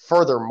has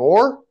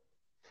furthermore,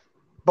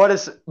 but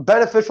it's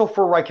beneficial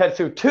for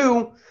Raiketsu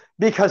too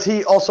because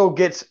he also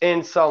gets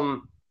in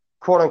some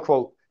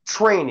quote-unquote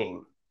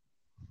training.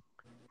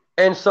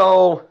 And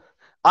so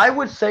I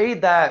would say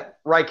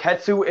that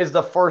Raiketsu is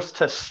the first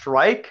to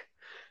strike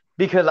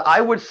because I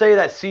would say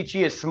that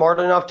Sichi is smart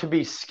enough to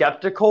be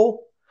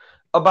skeptical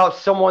about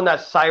someone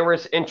that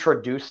Cyrus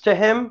introduced to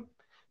him,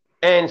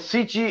 and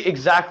Sichi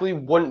exactly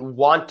wouldn't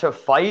want to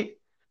fight,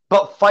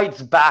 but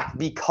fights back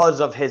because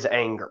of his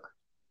anger.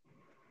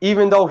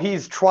 Even though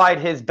he's tried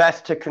his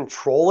best to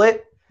control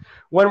it,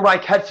 when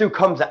Raiketsu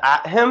comes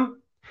at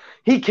him,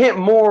 he can't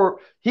hold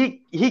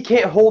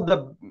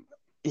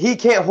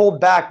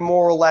back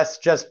more or less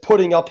just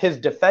putting up his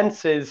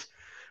defenses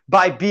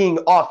by being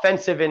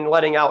offensive and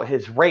letting out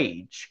his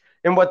rage.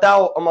 And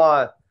without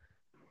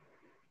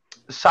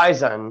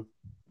Saizen,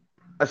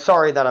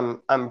 sorry that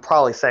I'm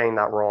probably saying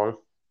that wrong.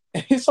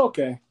 It's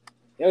okay.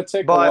 It'll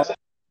take a while.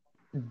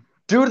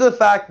 Due to the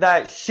fact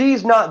that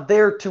she's not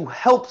there to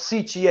help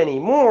Sichi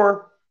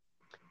anymore,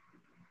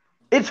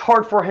 it's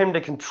hard for him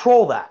to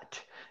control that.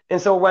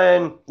 And so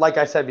when, like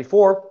I said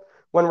before,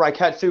 when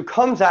Raiketsu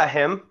comes at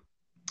him,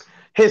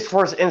 his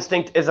first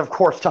instinct is, of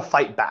course, to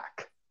fight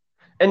back.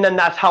 And then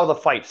that's how the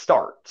fight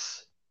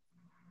starts.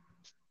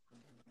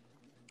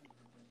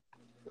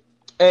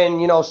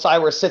 And,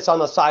 Cyrus sits on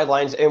the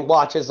sidelines and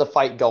watches the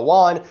fight go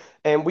on.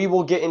 And we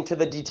will get into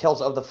the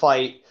details of the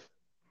fight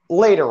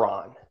later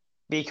on.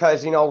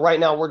 Because, right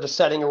now we're just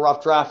setting a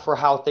rough draft for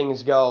how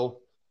things go.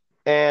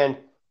 And,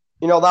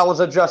 that was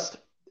just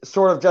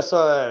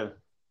a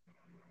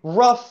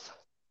rough,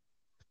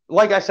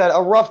 like I said,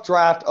 a rough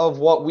draft of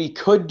what we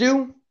could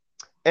do.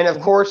 And of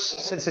Mhm. course,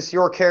 since it's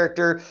your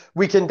character,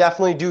 we can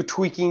definitely do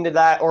tweaking to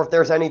that, or if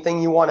there's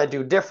anything you want to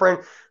do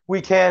different,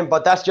 we can.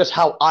 But that's just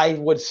how I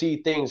would see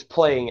things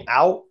playing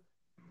out.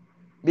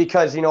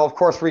 Because, of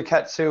course,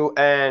 Riketsu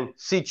and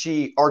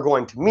Sichi are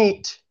going to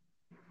meet.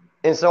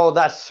 And so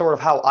that's sort of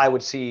how I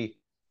would see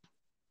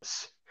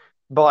this.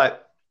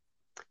 But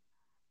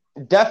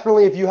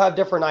definitely, if you have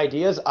different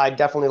ideas, I'd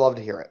definitely love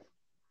to hear it.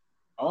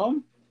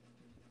 Um,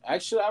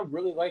 Actually, I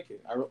really like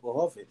it.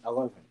 Love it. I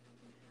love it.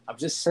 I'm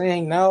just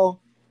saying now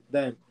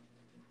that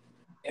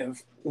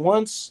if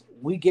once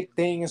we get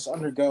things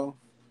undergo,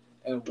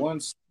 and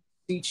once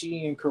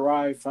Sichi and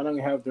Karai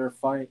finally have their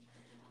fight,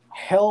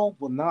 hell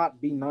will not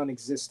be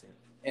non-existent.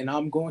 And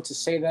I'm going to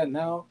say that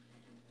now.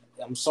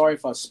 I'm sorry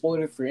if I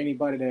spoiled it for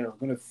anybody that are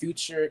gonna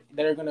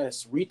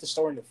read the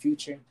story in the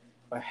future,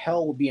 but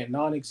hell will be a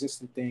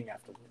non-existent thing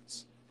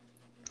afterwards.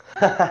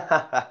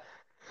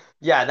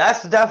 Yeah,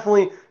 that's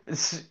definitely.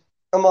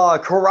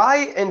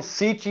 Karai and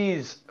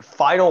Sichi's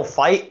final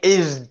fight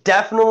is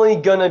definitely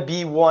gonna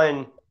be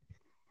one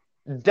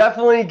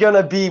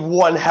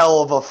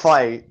hell of a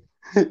fight.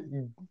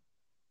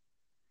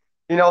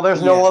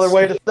 There's no other Yes.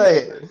 way to say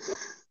it.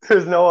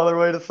 There's no other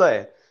way to say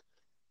it.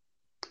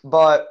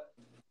 But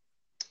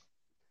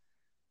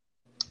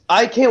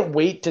I can't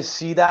wait to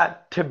see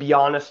that, to be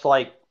honest.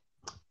 Like,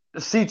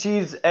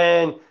 Sichi's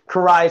and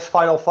Karai's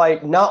final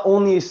fight, not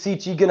only is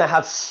Sichi going to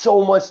have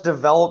so much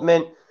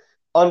development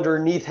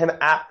underneath him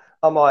at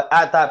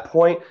that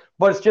point,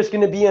 but it's just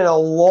going to be in a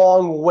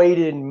long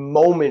waited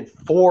moment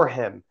for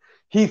him.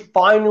 He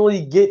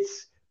finally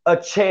gets a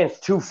chance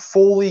to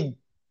fully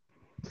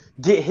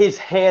get his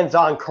hands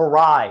on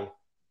Karai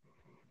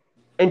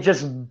and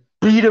just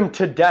beat him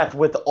to death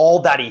with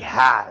all that he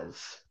has.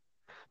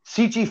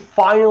 Sichi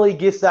finally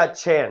gets that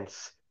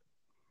chance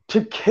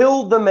to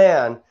kill the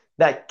man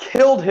that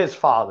killed his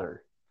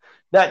father,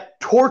 that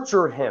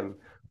tortured him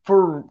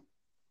for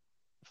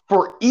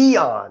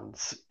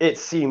eons, it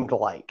seemed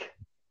like.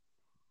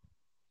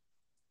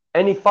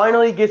 And he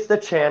finally gets the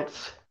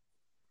chance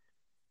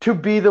to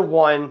be the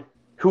one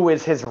who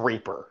is his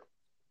reaper.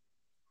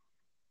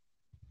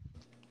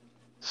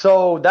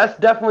 So that's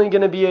definitely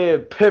going to be a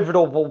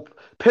pivotal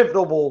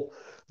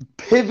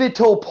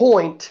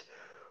point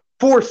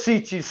for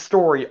Sichi's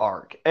story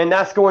arc, and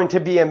that's going to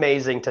be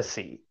amazing to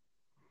see.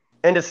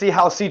 And to see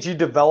how Sichi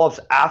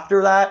develops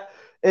after that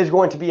is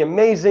going to be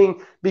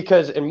amazing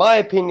because, in my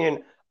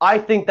opinion, I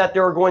think that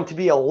there are going to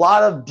be a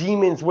lot of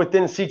demons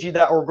within Sichi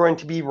that are going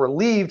to be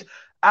relieved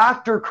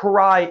after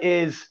Karai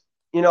is,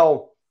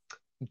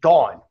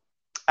 gone.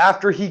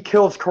 After he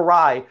kills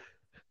Karai,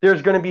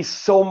 there's going to be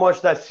so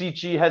much that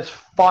Sichi has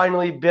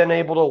finally been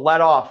able to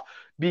let off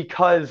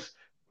because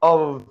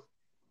of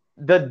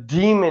the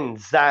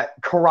demons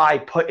that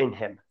Karai put in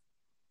him.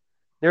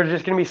 There's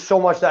just going to be so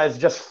much that is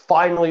just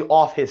finally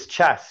off his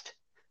chest.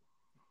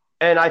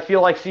 And I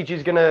feel like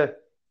Sichi's going to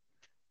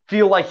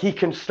feel like he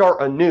can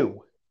start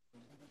anew.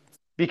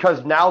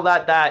 Because now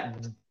that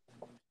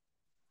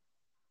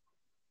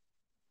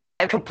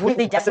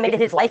completely decimated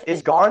his life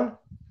is gone,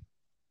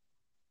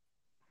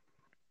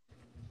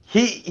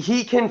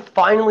 he can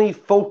finally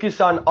focus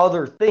on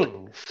other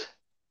things.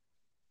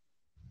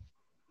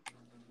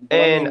 But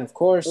I mean, And of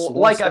course,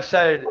 like I've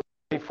said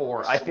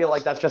before, I feel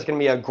like that's just going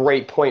to be a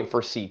great point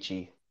for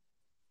Sichi.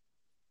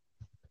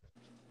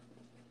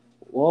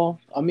 well,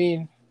 I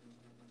mean,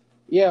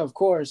 yeah, of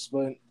course,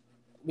 but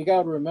we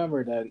gotta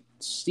remember that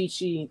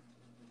Sichi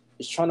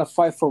is trying to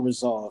fight for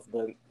resolve.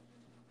 But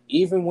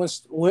even when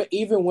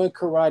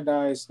Karai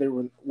dies, they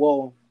were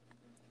well.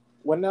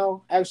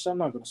 No, actually, I'm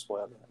not gonna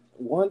spoil that.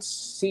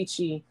 Once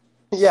Sichi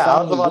Yeah,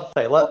 I was finally about to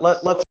say,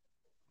 let's.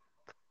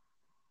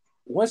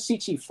 once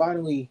Sichi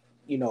finally,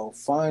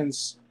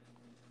 finds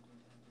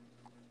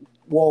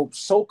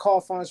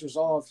so-called finds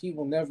resolve, he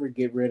will never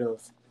get rid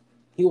of.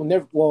 He will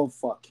never. Well,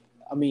 fuck.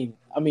 I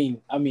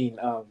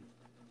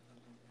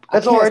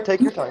It's all can't. right.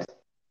 Take your time.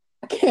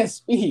 I can't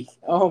speak.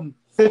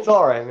 It's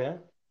all right, man.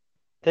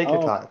 Take your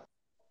Um. time.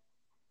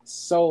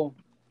 So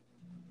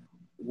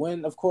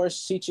when, of course,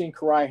 Sichi and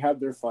Karai have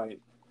their fight,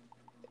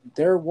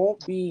 there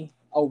won't be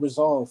a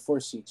resolve for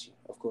Sichi.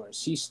 Of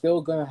course, he's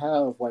still gonna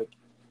have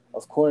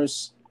of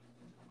course,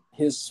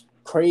 his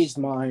crazed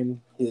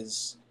mind,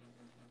 his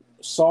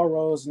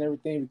sorrows and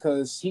everything,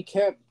 because he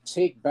can't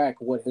take back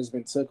what has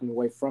been taken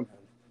away from him.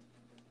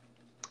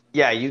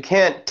 Yeah, you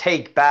can't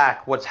take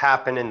back what's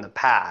happened in the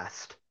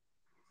past.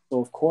 So,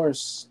 of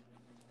course,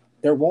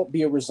 there won't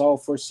be a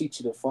resolve for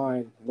Sichi to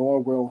find, nor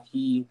will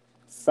he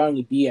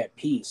finally be at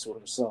peace with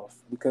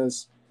himself.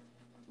 Because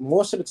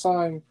most of the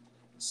time,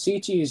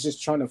 Sichi is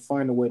just trying to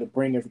find a way to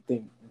bring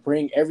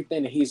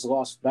everything that he's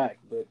lost back,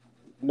 but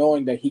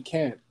knowing that he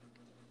can't.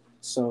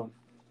 So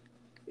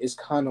it's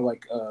kind of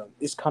like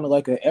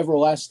an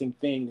everlasting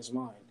thing in his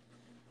mind,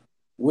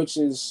 which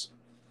is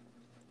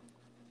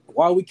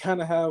why we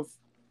kind of have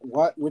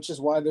which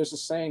is why there's a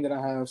saying that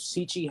I have: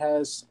 Sichi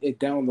has it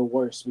down the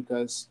worst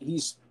because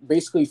he's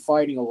basically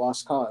fighting a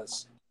lost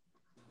cause.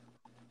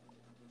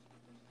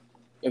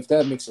 If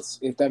that makes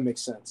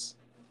sense.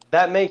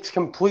 That makes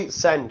complete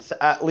sense,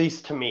 at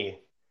least to me,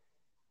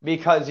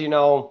 because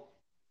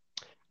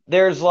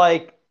there's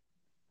like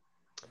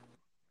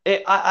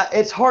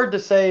it's hard to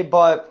say,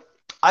 but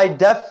I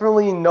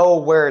definitely know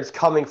where it's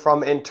coming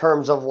from in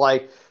terms of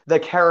like the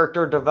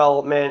character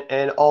development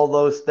and all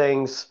those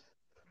things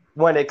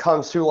when it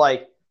comes to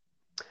like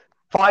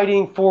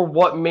fighting for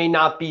what may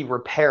not be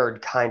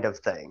repaired kind of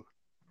thing.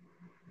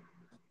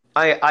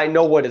 I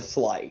know what it's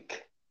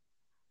like.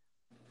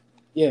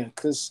 Yeah,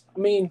 because I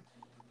mean,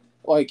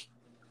 like,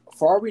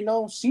 for all we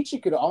know,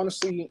 Sichi could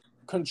honestly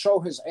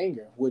control his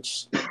anger,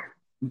 which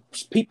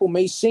people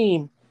may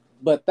seem,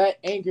 but that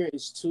anger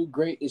is too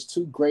great. Is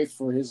too great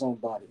for his own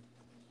body.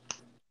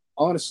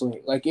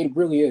 Honestly, like it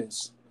really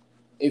is.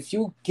 If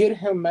you get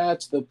him mad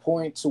to the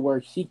point to where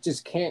he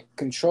just can't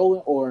control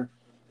it, or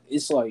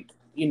it's like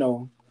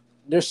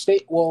there's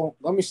state. Well,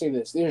 let me say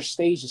this: there's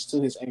stages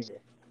to his anger.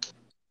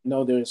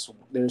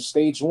 There's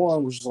stage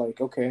one, which is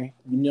like, okay,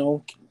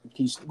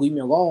 he's leave me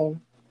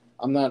alone.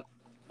 I'm not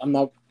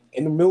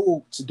in the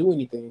middle to do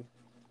anything.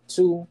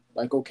 Two,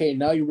 like, okay,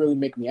 now you really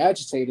make me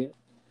agitated.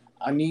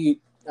 I need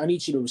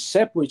you to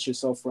separate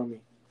yourself from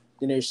me.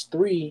 Then there's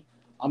three,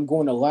 I'm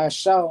going to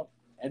lash out,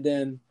 and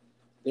then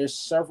there's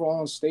several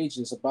on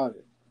stages about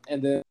it.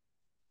 And then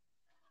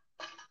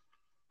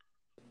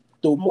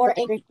The more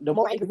angry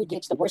he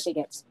gets, the worse it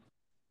gets.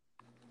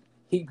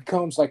 he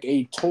becomes like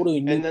a totally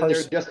new And then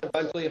there's person, just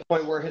eventually a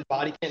point where his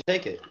body can't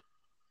take it.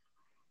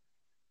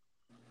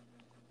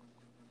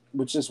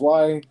 which is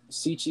why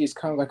Sichi is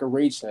kind of like a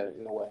rage head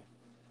in a way.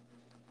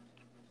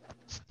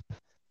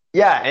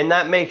 Yeah, and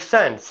that makes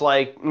sense.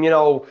 Like,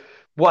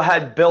 what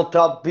had built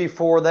up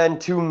before then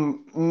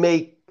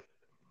make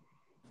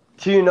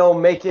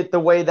it the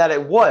way that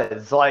it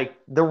was. Like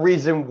the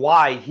reason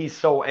why he's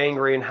so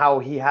angry and how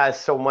he has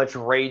so much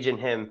rage in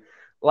him.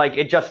 Like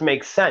it just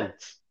makes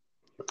sense.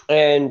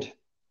 And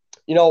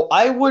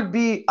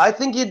I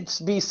think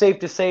it'd be safe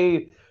to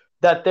say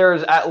that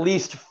there's at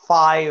least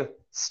 5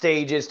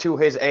 stages to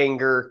his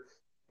anger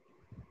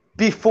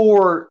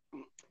before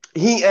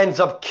he ends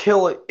up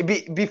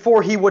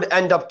before he would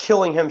end up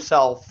killing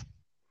himself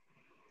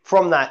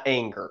from that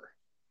anger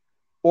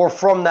or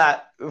from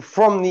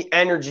the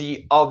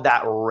energy of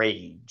that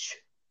rage.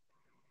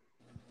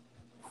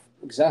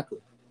 Exactly.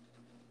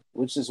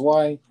 Which is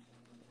why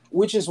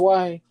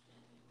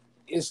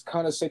it's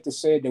kind of safe to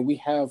say that we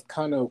have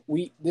kind of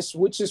we this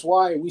which is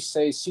why we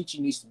say Sichi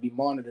needs to be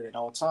monitored at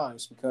all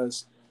times,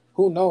 because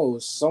who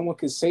knows, someone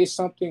could say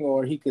something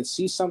or he could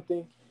see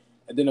something,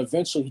 and then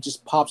eventually he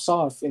just pops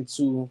off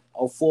into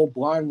a full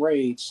blind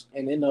rage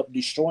and end up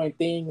destroying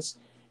things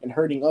and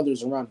hurting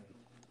others around him.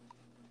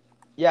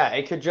 Yeah,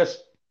 it could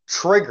just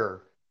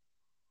trigger.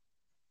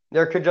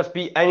 There could just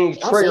be any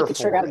Honestly, trigger it could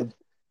trigger for out of it. the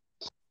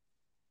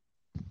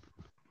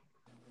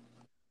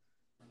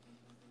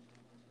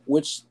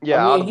Which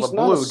Yeah, out of the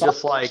blue,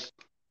 just like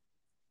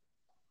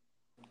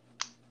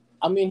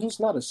he's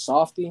not a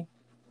softie.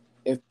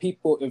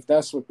 If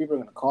that's what people are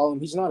gonna call him,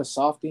 he's not a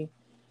softie.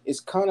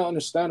 It's kind of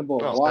understandable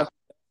oh, why he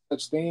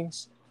does such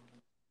things.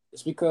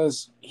 It's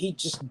because he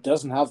just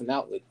doesn't have an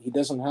outlet. He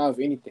doesn't have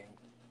anything.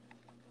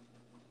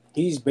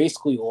 He's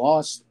basically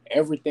lost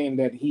everything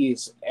that he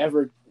has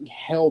ever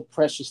held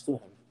precious to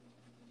him,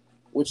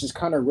 which is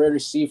kind of rare to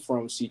see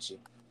from Sichi.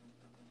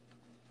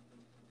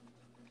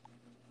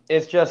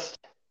 it's just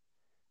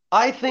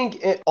I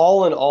think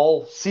all in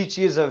all,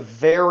 Sichi is a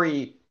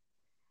very,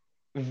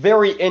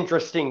 very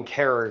interesting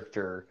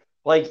character.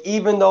 Like,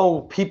 even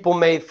though people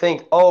may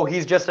think, oh,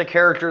 he's just a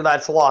character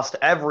that's lost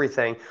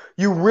everything,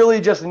 you really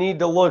just need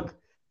to look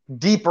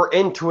deeper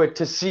into it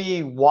to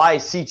see why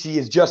Sichi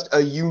is just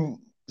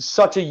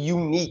such a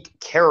unique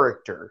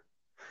character.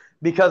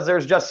 Because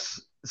there's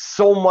just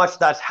so much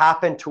that's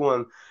happened to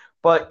him.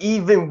 But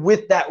even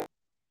with that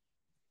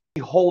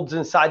he holds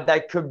inside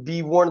that could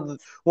be one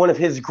of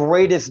his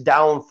greatest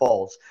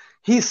downfalls.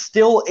 He's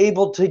still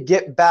able to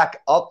get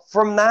back up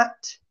from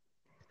that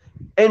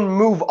and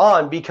move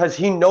on because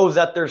he knows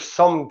that there's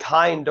some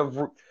kind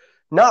of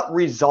not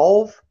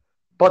resolve,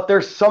 but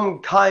there's some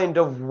kind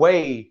of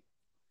way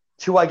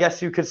to, I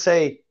guess you could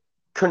say,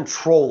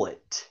 control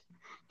it.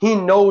 He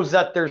knows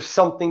that there's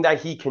something that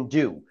he can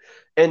do.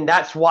 And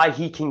that's why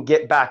he can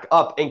get back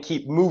up and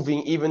keep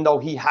moving, even though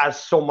he has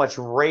so much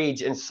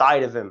rage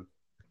inside of him.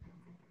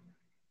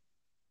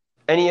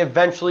 And he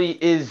eventually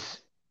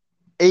is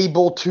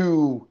able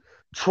to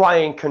try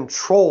and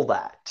control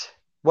that.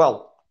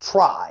 Well,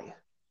 try.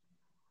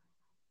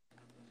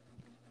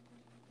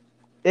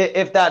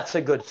 If that's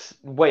a good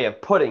way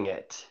of putting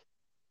it.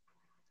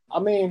 I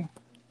mean,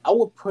 I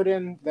would put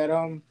in that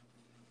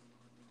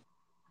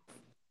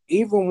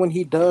even when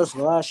he does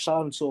lash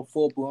out into a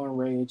full blown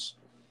rage,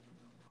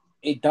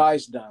 it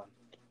dies down.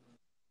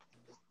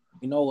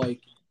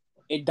 Like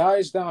it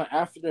dies down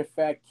after the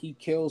fact he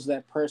kills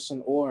that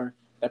person, or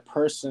that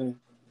person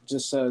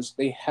just says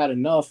they had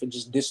enough and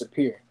just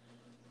disappear.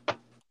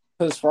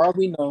 Because for all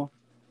we know,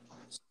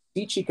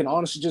 Sichi can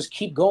honestly just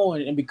keep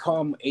going and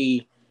become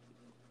a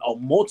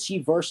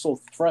multiversal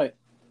threat,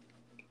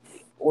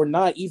 or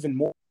not even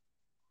more.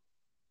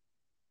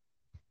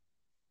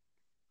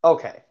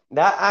 Okay,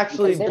 that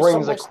actually because there's so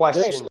brings a much.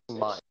 There's question to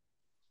mind.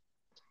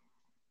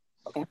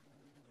 okay.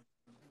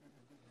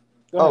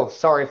 Go Oh, ahead.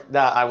 sorry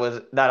that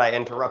I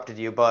interrupted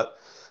you, but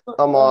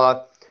um, Go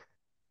ahead.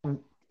 uh,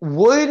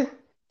 would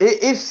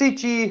if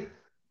Sichi,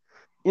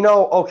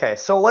 okay,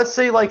 so let's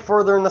say like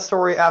further in the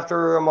story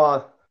after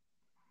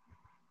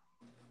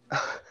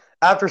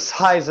after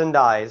Saizen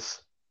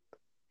dies,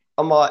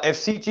 if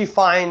Sichi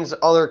finds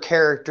other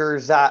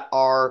characters that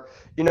are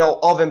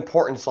of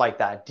importance like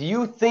that, do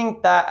you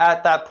think that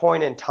at that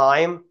point in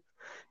time,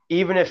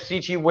 even if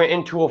Sichi went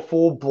into a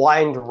full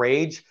blind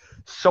rage,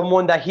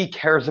 someone that he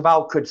cares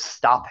about could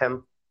stop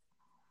him?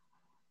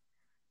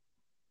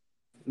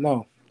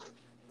 No,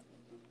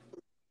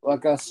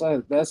 like I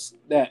said,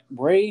 that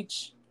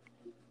rage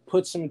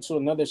puts him into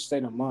another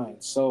state of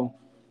mind. So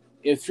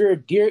if you're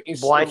dear,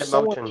 Blind if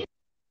someone, emotion.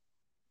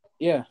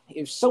 yeah,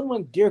 if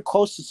someone dear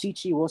close to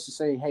Sichi wants to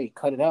say, "Hey,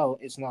 cut it out,"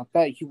 it's not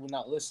that he will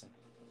not listen.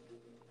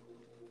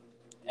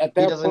 At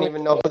He that doesn't point,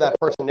 even know who that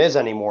person is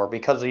anymore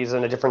because he's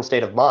in a different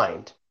state of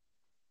mind.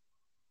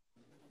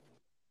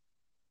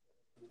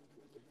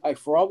 like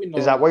for all we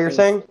Is that know, what you're if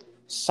saying?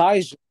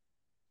 Size,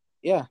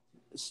 yeah,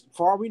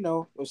 for all we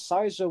know, if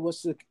Siza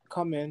was to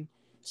come in,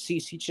 see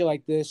Sichi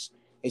like this,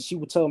 and she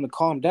would tell him to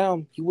calm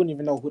down, he wouldn't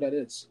even know who that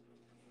is.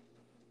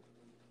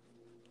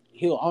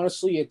 He'll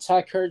honestly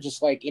attack her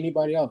just like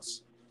anybody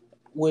else.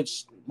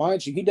 Which,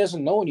 mind you, he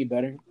doesn't know any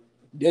better.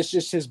 That's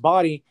just his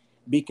body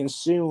be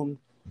consumed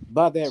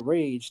by that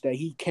rage that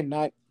he can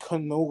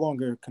no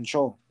longer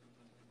control.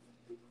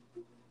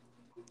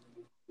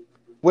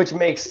 Which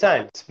makes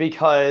sense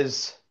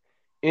because,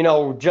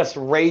 just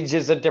rage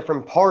is a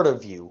different part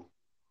of you.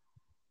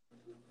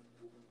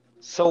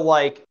 So,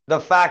 like, the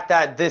fact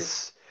that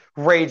this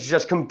rage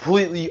just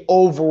completely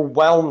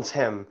overwhelms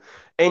him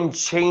and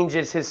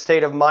changes his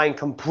state of mind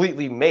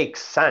completely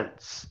makes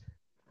sense.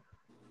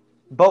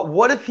 But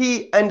what if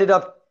he ended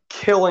up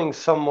killing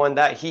someone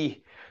that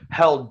he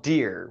held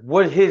dear?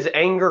 Would his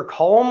anger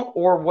calm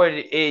or would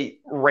it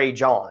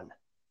rage on?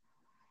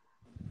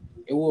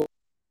 It will.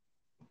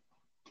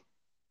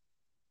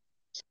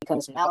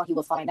 Because now he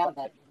will find out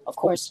that, of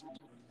course,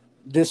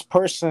 This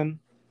person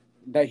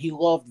that he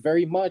loved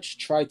very much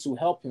tried to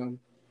help him.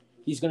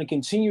 He's going to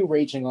continue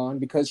raging on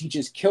because he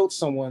just killed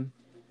someone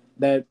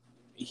that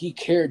he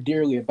cared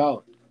dearly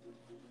about.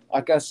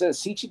 Like I said,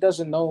 Sichi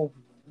doesn't know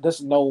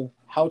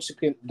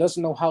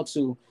how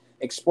to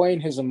explain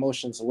his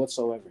emotions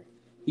whatsoever.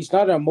 He's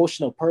not an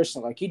emotional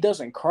person. Like he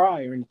doesn't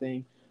cry or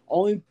anything.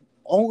 Only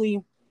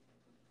only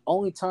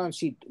only times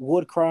he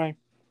would cry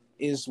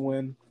is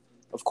when,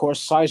 of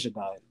course, Saija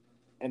died,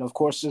 and of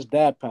course his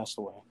dad passed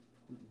away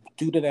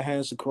due to the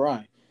hands of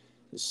Karai.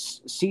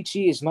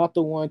 Sichi is not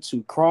the one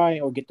to cry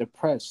or get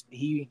depressed.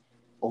 He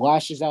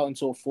lashes out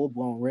into a full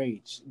blown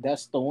rage.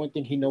 That's the only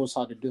thing he knows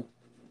how to do.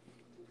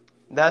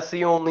 That's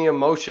the only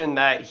emotion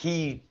that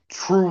he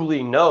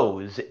truly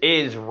knows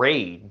is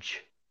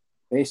rage.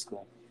 Basically,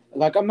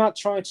 like I'm not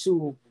trying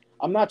to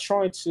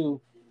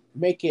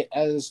make it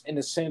as in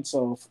the sense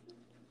of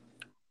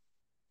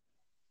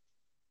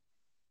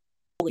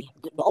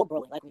the old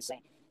Broly, like we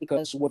say,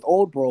 because with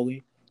old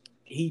Broly,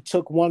 he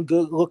took one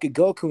good look at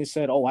Goku and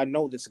said, "Oh, I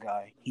know this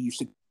guy. He used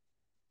to."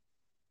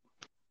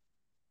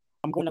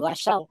 I'm going to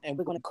lash out, and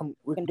we're gonna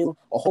do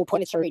a whole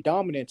Planetary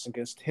dominance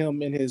against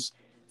him and his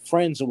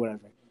friends or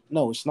whatever.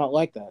 No, it's not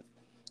like that.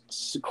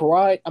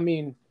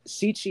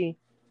 Sichi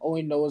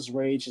only knows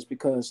rage is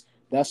because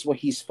that's what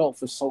he's felt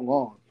for so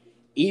long.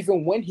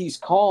 Even when he's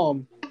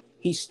calm,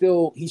 he's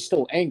still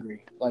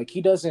angry. Like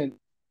he doesn't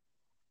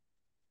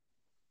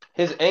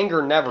His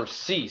anger never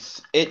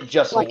cease. It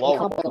just like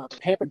lowers. become like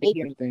a pamper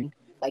baby or anything.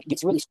 Like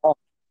it's really soft.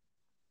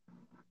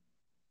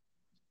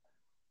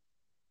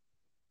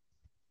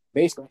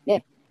 basically. Yeah.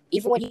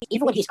 Even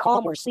when he's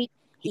calm or asleep,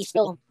 he's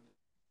still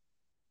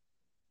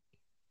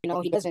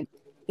he doesn't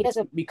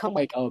Become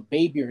like a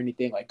baby or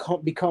anything. Like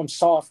become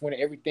soft when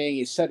everything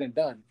is said and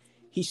done.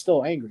 He's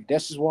still angry.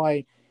 This is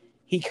why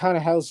he kind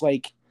of has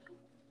like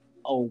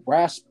a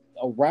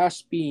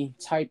raspy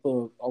type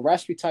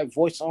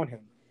voice on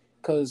him,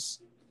 because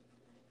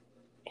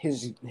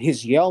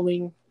his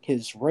yelling,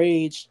 his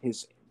rage,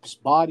 his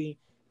body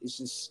is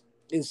just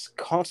is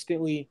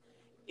constantly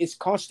it's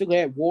constantly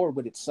at war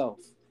with itself.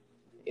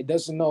 It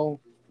doesn't know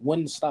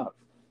when to stop.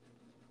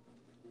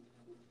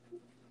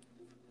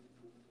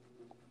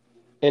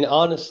 And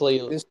honestly,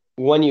 This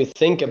when you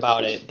think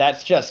about it,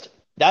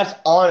 that's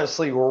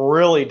honestly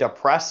really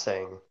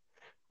depressing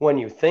when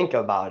you think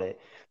about it.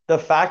 The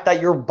fact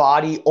that your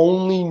body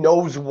only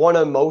knows one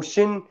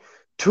emotion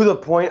to the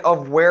point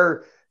of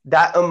where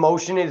that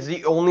emotion is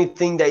the only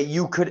thing that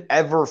you could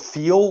ever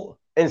feel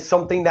and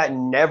something that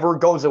never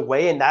goes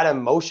away, and that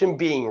emotion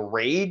being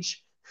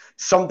rage,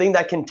 something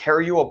that can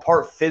tear you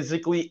apart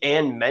physically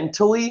and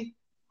mentally.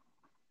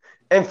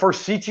 And for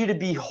Sichi to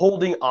be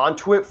holding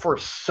onto it for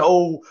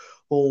so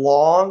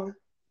long,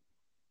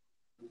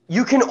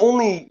 you can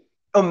only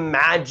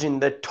imagine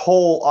the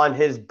toll on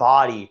his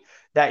body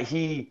that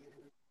he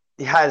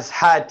has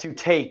had to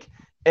take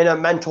in a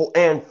mental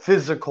and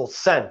physical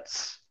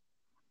sense.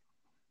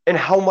 and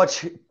how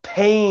much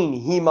pain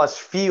he must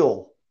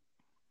feel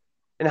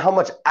and how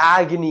much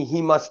agony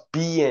he must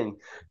be in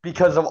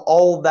because of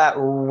all that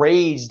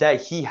rage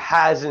that he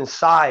has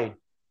inside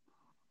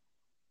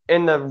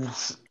in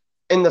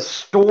the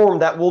storm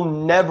that will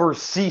never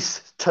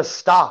cease to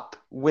stop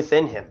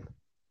within him.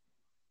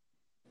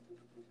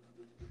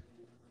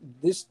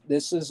 This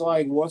is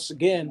like, once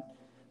again,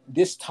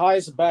 this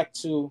ties back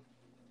to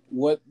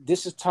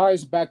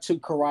ties back to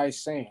Karai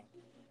saying.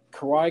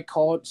 Karai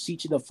called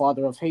Sichi the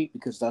father of hate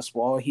because that's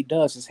what all he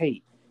does is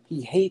hate.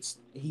 He hates.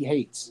 He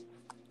hates.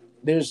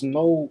 There's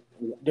no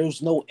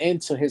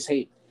end to his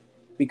hate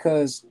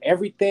because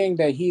everything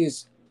that he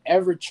has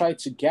ever tried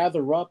to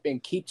gather up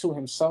and keep to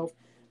himself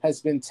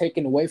has been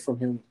taken away from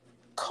him,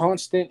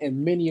 constant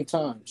and many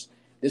times.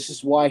 This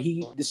is why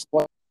his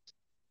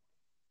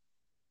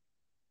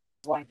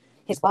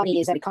body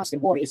is at a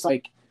constant war. It's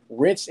like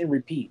rinse and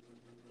repeat.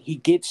 He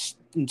gets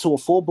into a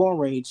full blown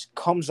rage,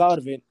 comes out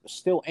of it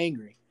still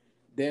angry,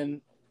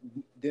 then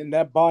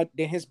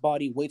his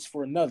body waits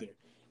for another,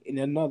 and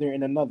another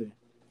and another.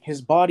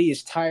 His body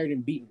is tired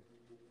and beaten.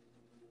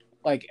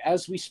 Like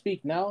as we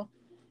speak now,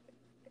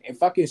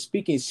 if I can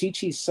speak in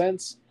Sichi's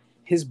sense,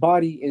 his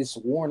body is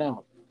worn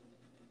out.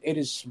 It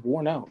is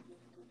worn out.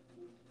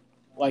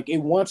 Like it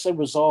wants a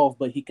resolve,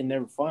 but he can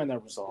never find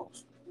that resolve.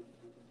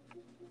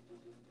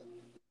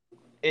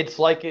 It's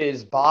like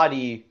his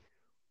body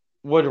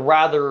would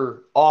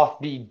rather off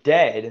be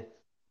dead,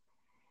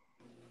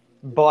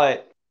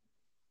 but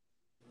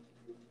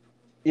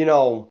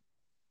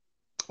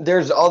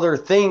there's other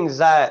things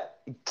that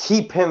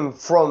keep him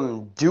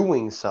from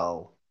doing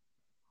so.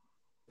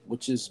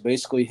 Which is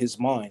basically his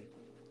mind.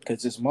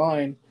 Because his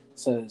mind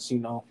says,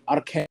 I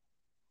can't.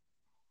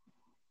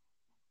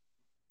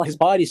 His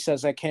body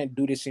says, I can't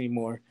do this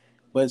anymore.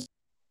 But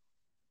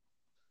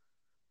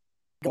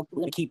we're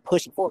going to keep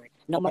pushing forward.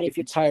 No matter if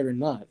you're tired or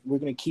not, we're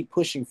going to keep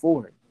pushing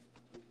forward.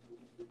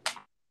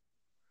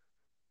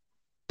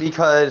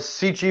 Because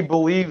Sichi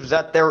believes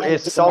that there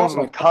is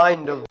some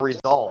kind of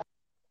resolve.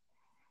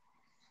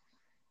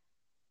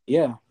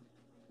 Yeah.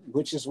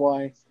 Which is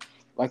why,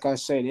 like I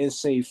said,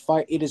 it's a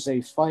fight. It is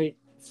a fight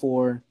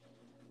for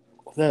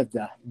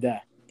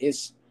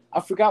it's.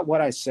 I forgot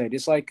what I said.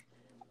 It's like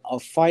a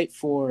fight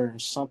for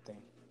something.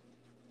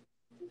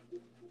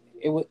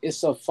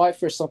 It's a fight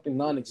for something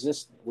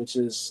non-existent, which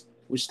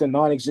the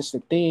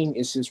non-existent thing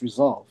is his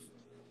resolve.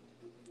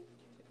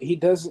 He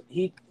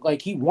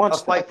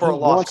wants a fight for a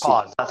lost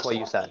cause. That's what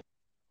you said.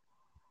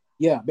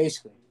 Yeah,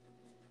 basically.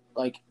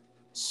 Like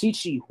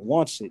Sichi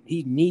wants it.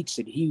 He needs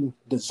it. He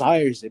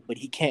desires it, but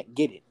he can't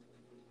get it.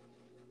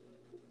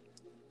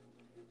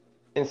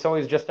 And so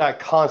he's just at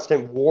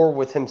constant war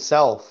with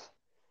himself.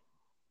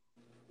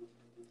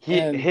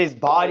 His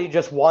body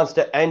just wants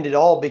to end it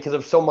all because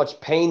of so much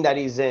pain that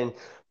he's in,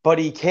 but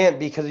he can't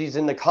because he's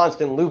in the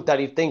constant loop that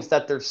he thinks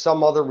that there's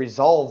some other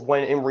resolve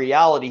when in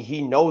reality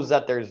he knows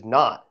that there's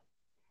not.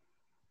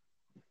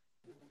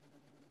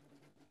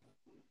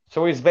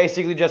 So he's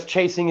basically just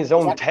chasing his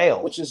own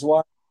tail. Which is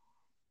why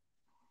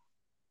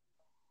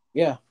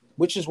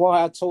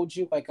I told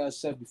you, like I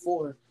said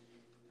before,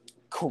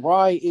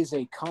 Karai is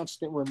a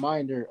constant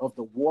reminder of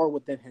the war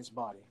within his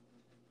body.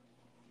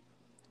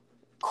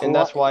 And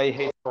that's why he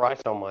hates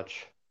Karai so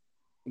much.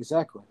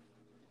 Exactly.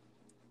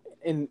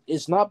 And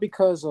it's not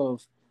because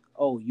of,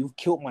 oh, you've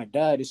killed my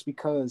dad. It's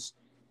because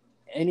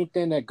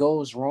anything that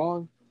goes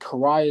wrong,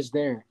 Karai is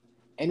there.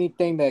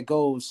 Anything that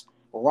goes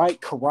right,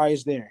 Karai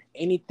is there.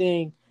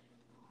 Anything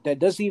that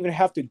doesn't even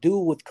have to do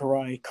with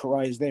Karai,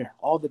 Karai is there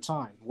all the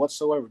time,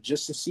 whatsoever,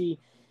 just to see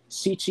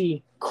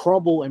Sichi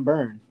crumble and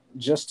burn,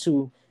 just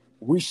to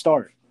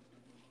restart.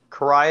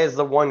 Karai is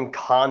the one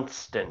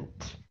constant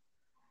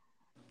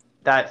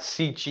that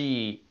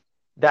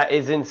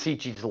is in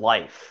Sichi's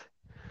life.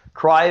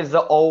 Karai is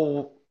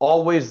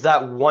always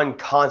that one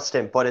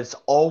constant, but it's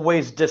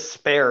always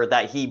despair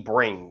that he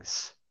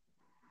brings.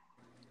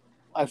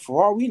 Like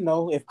for all we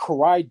know, if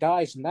Karai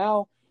dies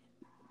now,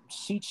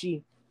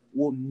 Sichi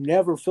will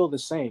never feel the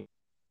same.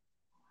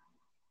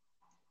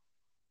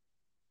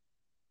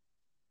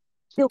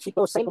 He'll keep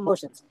those same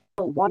emotions.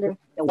 He'll wander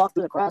and walk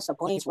through the grass of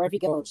plains wherever he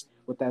goes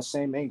with that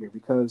same anger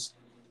because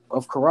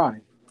of Karai.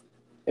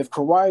 If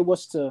Karai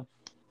was to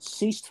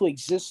cease to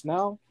exist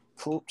now,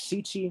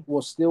 Sichi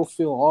will still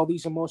feel all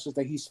these emotions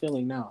that he's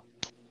feeling now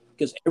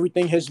because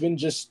everything has been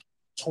just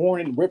torn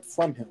and ripped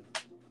from him.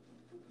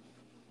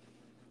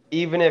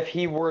 Even if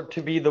he were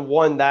to be the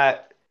one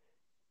that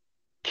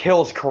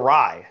kills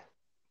Karai,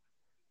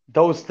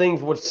 those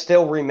things would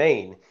still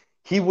remain.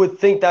 He would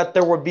think that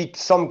there would be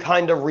some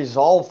kind of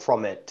resolve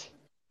from it.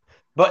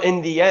 But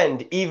in the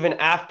end, even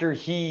after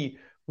he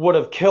would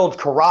have killed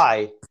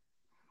Karai,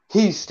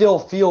 he still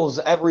feels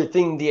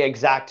everything the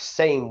exact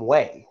same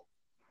way.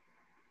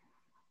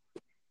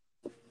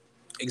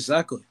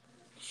 Exactly.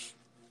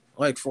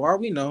 Like, for all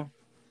we know,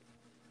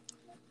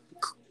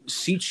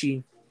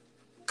 Sichi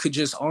could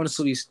just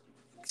honestly...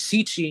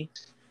 Sichi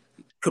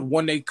could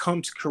one day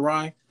come to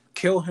Karai,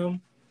 kill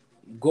him,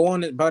 go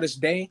on about his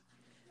day,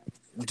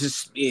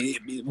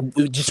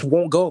 it just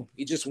won't go.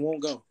 It just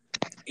won't go.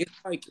 It's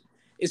like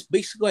it's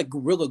basically like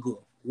gorilla glue.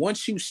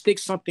 Once you stick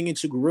something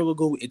into gorilla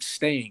glue, it's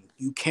staying.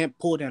 You can't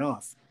pull that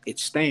off.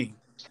 It's staying.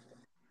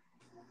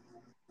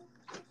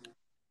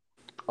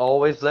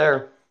 Always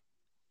there.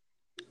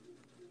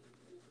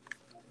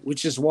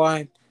 Which is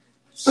why,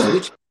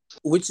 which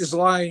which is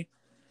why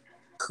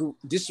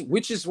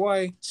which is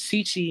why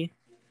Sichi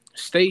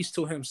stays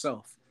to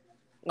himself.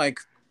 Like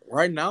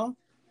right now,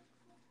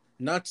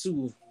 not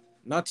to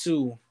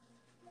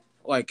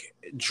like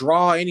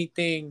draw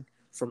anything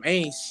from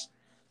Ace,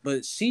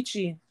 but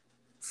Sichi,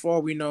 for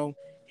all we know,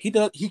 he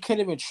can't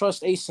even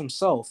trust Ace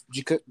himself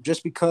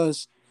just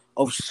because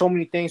of so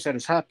many things that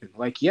has happened.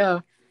 Like yeah,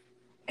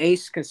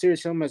 Ace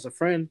considers him as a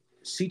friend.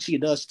 Sichi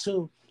does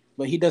too,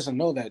 but he doesn't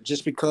know that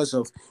just because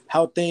of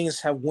how things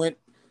have went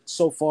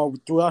so far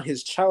throughout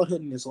his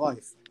childhood and his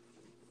life.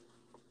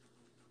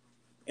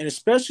 And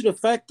especially the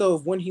fact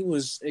when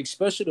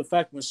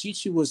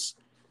Sichi was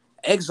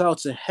exiled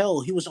to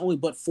hell, he was only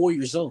but 4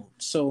 years old.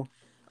 So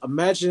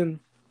imagine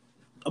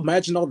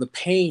all the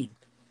pain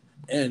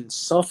and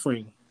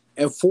suffering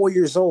at 4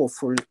 years old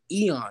for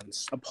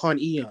eons upon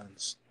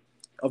eons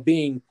of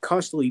being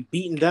constantly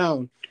beaten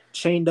down,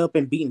 chained up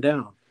and beaten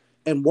down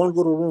in one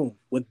little room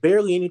with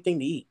barely anything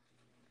to eat.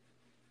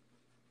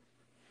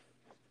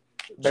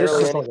 Barely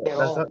Just anything at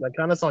all. That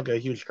kind of sounds like a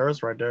huge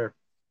curse right there.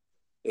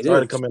 it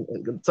Sorry to is. come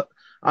in.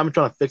 I'm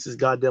trying to fix this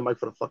goddamn mic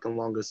for the fucking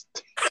longest.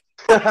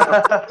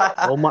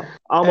 Oh my!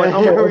 And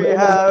here we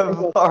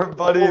have our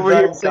buddy over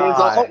here that saying,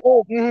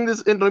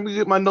 guy. let me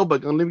get my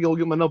notebook. Let me go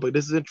get my notebook.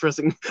 This is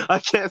interesting. I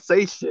can't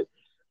say shit.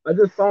 I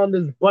just found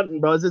this button,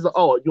 bro. It says,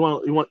 "Oh, you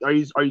want? Are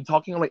you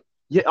talking?" I'm like,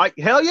 "Yeah,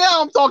 hell yeah,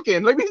 I'm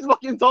talking. Let me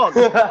fucking talk."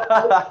 For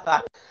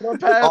the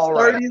past All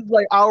right. 30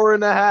 like hour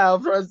and a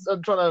half,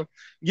 I'm trying to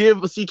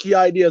give CK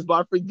ideas, but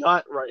I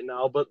forgot right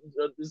now. But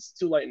it's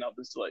too late now.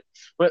 It's too late.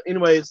 But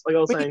anyways, like I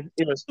was saying,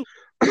 anyways,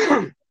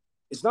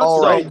 It's not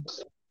All too right. late.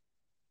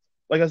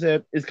 like I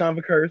said, it's kind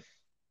of a curse.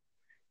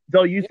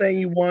 So you saying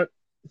you want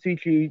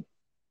CK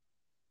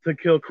to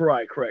kill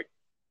Karai, correct?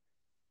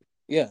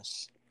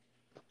 Yes.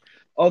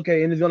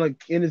 Okay, and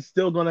it's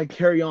still gonna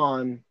carry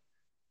on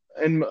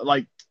and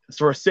like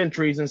for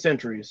centuries and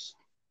centuries.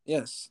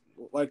 Yes.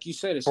 Like you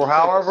said, it's For a curse.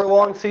 however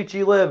long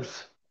Sichi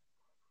lives,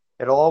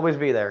 it'll always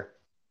be there.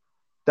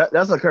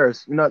 That's a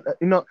curse.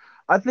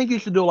 I think you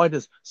should do it like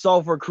this.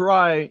 So for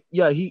Karai,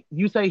 yeah,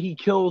 you say he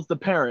kills the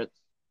parents,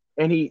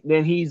 and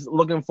he's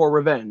looking for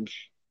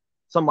revenge,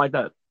 something like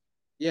that.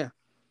 Yeah.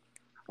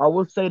 I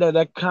would say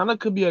that kind of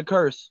could be a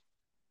curse.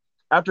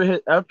 After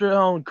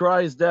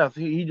Karai's death,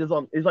 he just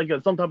it's like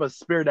some type of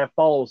spirit that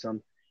follows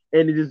him,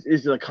 and it's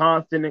just a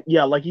constant,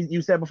 yeah, like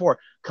you said before,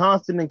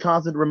 constant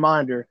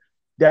reminder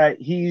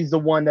that he's the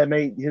one that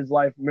made his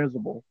life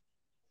miserable.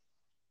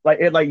 Like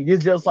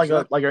it's just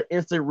Exactly. like an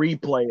instant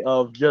replay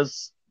of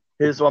just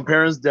his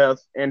parents' death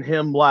and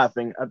him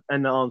laughing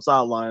and on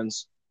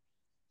sidelines.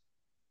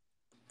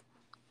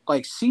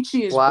 Like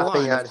Sichi is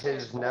Laughing blind. at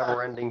his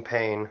never-ending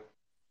pain.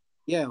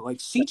 Yeah, like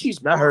Sichi's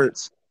That blind.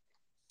 hurts.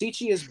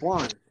 Sichi is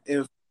blind.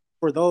 If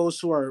for those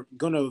who are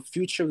gonna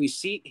futurely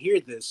hear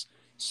this,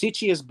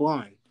 Sichi is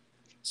blind.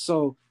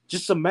 So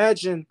just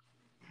imagine,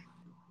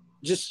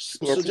 Yes.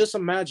 just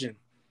imagine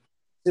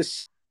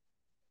this.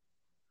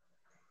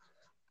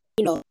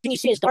 You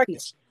see his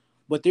darkness.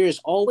 But there is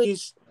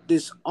always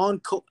this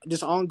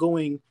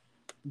ongoing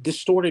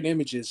distorted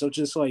images of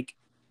just like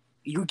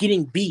you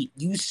getting beat,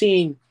 you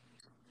seeing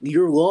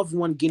your loved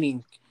one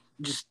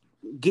just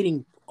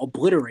getting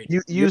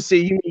obliterated. You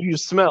see you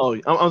smell.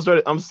 I'm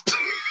sorry.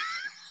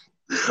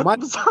 My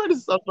I'm sorry to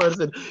stop what I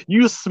said.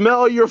 You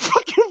smell your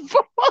fucking.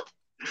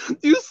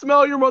 You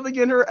smell your mother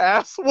getting her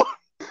ass whooped.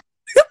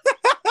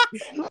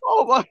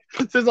 Oh my!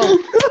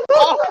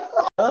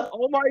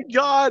 Oh my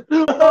God!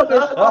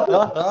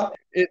 Mother,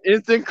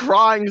 instant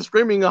crying,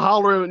 screaming, and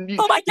hollering.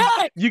 Oh my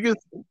God! You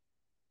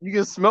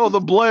can smell the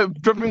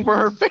blood dripping from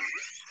her face.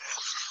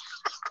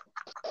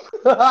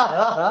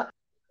 Oh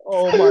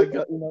my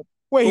God!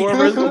 wait,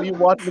 Whoever's gonna be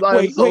watching this, I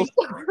am so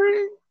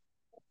sorry.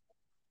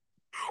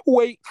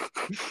 wait,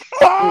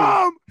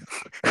 mom.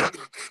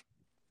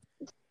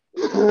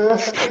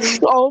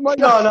 Oh my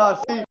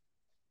God! See,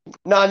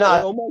 no.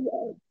 Oh my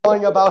God!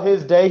 Telling about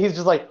his day, he's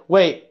just like,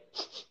 wait.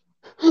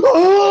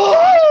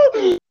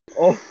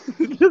 Oh,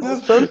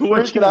 Just starts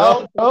freaking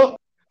out. Oh.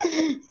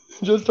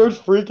 Just starts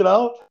freaking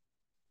out.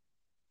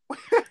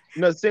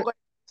 No,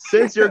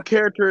 since your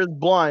character is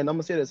blind, I'm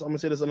gonna say this, and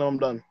then I'm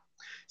done.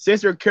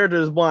 Since your character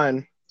is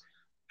blind,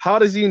 how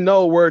does he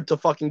know where to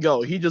fucking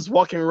go? He just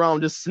walking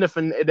around, just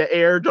sniffing the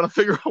air, trying to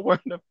figure out where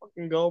to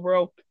fucking go,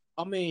 bro.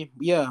 I mean,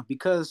 yeah,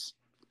 because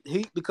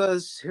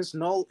his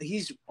nose,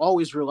 he's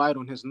always relied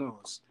on his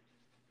nose,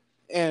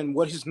 and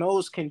what his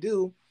nose can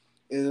do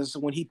is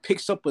when he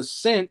picks up a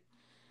scent,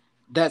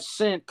 that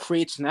scent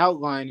creates an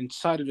outline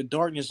inside of the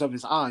darkness of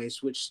his eyes,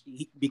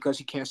 because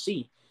he can't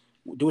see,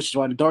 which is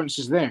why the darkness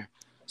is there.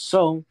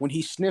 So when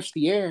he sniffs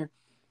the air,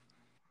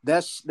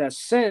 that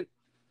scent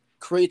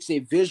creates a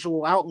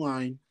visual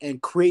outline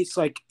and creates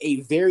like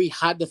a very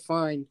high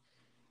defined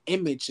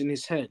image in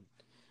his head.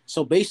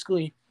 So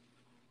basically,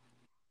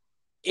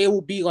 it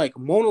will be like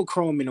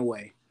monochrome in a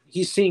way.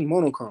 He's seeing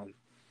monochrome.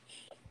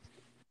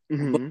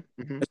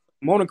 Mm-hmm.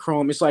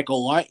 Monochrome, it's like a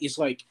light. It's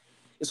like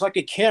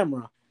a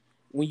camera.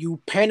 When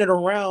you pan it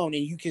around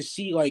and you can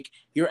see like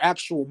your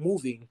actual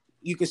moving,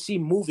 you can see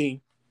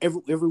moving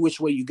every which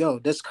way you go.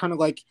 That's kind of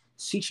like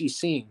Sichi's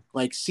seeing,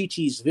 like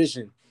Sichi's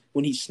vision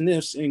when he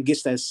sniffs and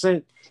gets that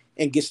scent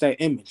and gets that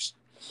image.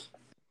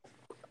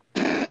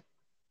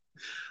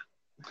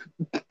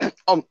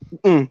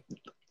 Mm.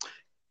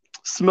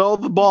 Smell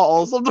the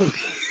balls of the.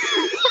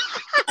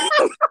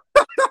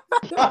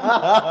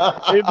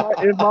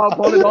 if my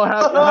opponent don't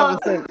have a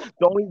scent,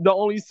 the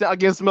only scent I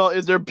can smell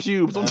is their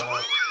pubes.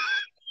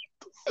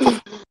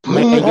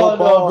 Man, your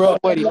ball bro.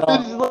 sweaty,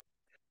 dog.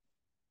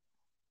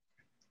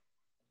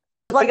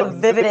 Like a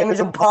vivid image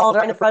of balls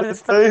right in front of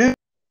his face.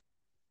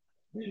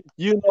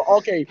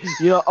 Okay.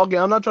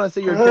 I'm not trying to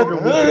say your character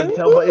weak as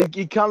hell, but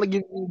it kind of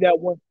gives me that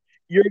one.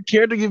 Your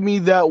character give me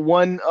that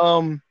one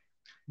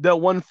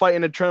fight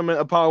in the tournament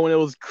of power when it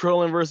was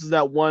Krillin versus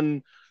that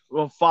one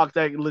fox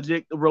that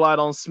legit relied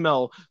on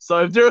smell.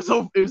 So if there's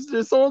someone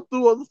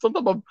threw some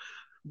type of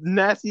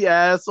nasty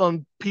ass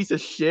on piece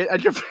of shit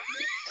at your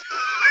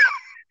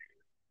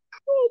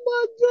oh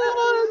my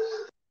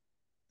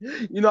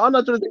god. I'm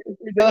not trying to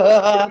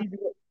say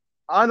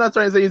I'm not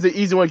trying to say it's an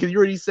easy one because you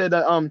already said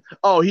that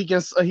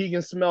he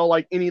can smell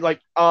like any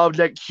like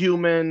object,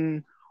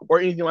 human or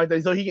anything like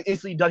that, so he can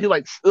instantly dodge. He's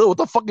like, oh, what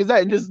the fuck is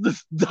that? And just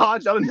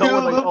dodge out of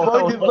nowhere. Like, the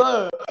fuck is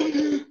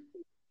that?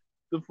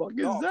 The fuck is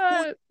No,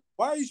 that?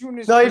 why is you in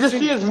this? No, you just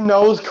see his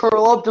nose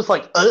curl up, just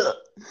like, ugh.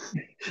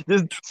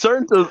 Just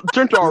turn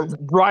to our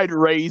bright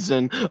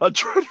raisin. Like,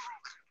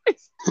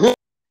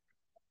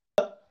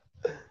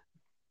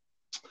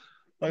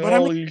 But I mean,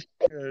 holy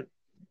shit.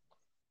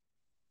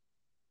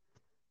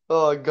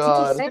 Oh Sichi's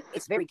god. scent,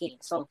 it's very keen.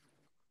 So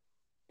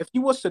if he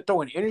was to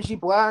throw an energy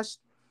blast,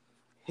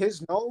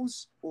 his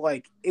nose,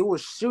 like it will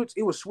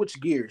switch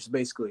gears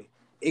basically.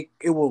 It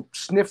will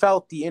sniff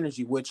out the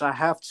energy, which I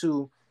have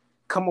to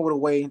come up with a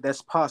way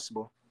that's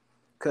possible.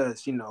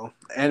 Because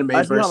anime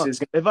Actually, hold on.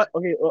 versus If I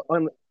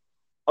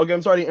okay,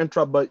 I'm sorry to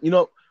interrupt, but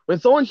when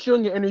someone's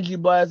shooting your energy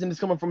blast and it's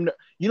coming from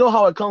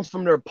how it comes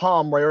from their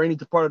palm, right, or any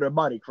part of their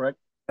body, correct?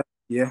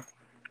 yeah.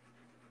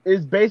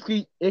 It's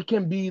basically it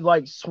can be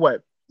like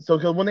sweat. So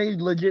because when they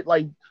legit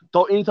like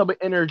throw any type of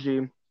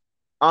energy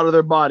out of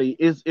their body,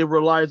 it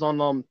relies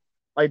on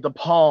like the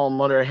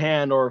palm or their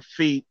hand or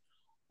feet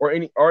or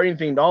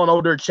anything. I don't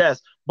know, their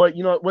chest. But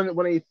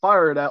when they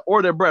fire that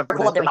or their breath, with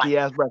that stanky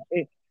ass breath.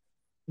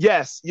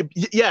 Yes,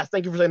 yes.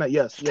 Thank you for saying that.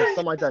 Yes,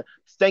 something like that.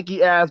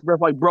 Stanky ass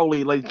breath like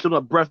Broly, like shooting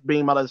a breath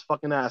beam out of his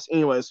fucking ass.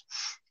 Anyways,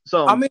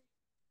 so I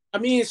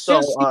mean,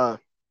 so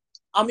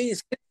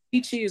since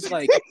Ichi is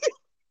like,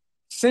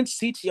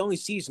 since Ichi only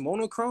sees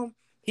monochrome,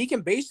 I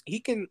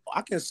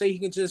can say he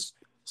can just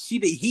see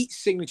the heat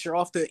signature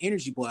off the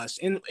energy blast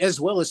and as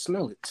well as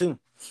smell it too.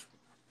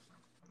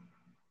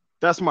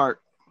 that's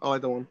smart. I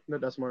like that one.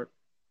 That's smart.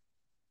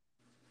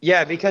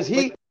 Yeah, because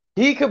he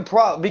could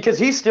because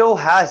he still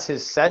has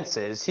his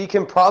senses. He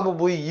can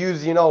probably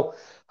use,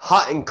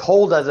 hot and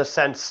cold as a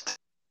sense.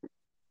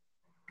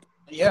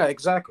 Yeah,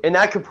 exactly. And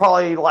that could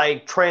probably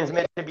like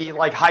transmit to be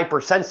like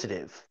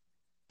hypersensitive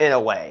in a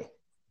way.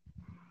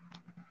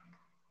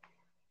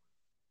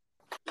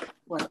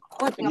 well,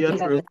 one thing Yeah, I'm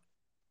true.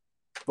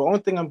 The only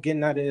thing I'm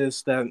getting at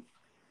is that,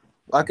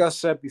 like I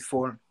said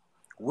before,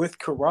 with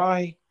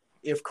Karai,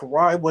 if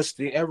Karai was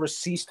to ever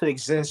cease to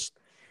exist,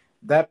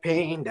 that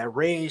pain, that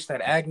rage,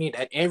 that agony,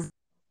 that every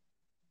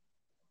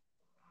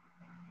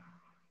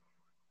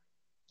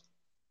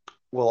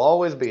Will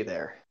always be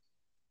there.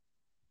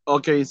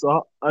 Okay,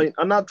 so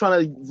I'm not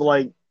trying to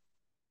like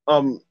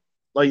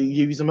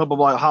give you some help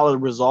about how to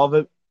resolve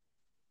it,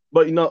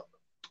 but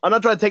I'm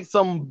not trying to take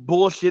some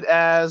bullshit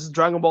ass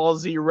Dragon Ball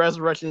Z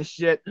resurrection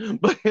shit.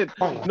 But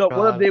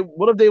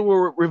what if they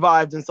were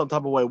revived in some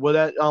type of way? Would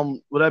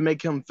that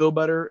make him feel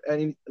better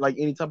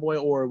any type of way,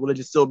 or would it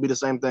just still be the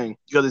same thing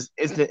because it's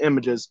instant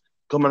images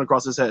coming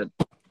across his head?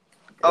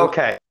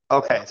 Okay.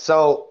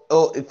 So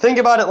think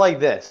about it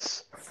like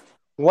this.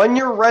 When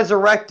you're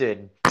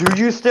resurrected, do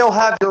you still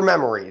have your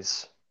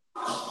memories?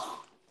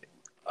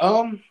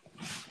 no.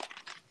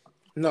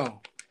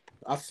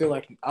 I feel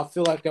like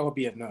that would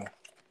be a no.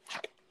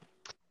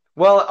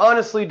 Well, it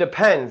honestly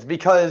depends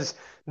because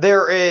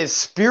there is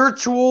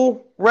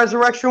spiritual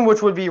resurrection,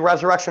 which would be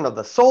resurrection of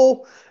the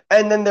soul,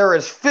 and then there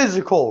is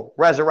physical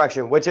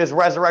resurrection, which is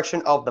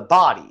resurrection of the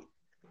body,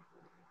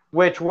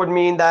 which would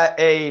mean that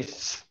a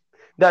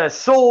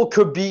soul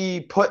could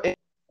be put in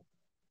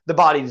the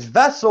body's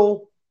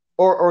vessel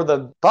or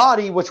the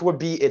body, which would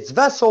be its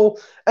vessel,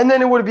 and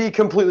then it would be a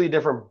completely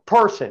different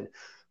person.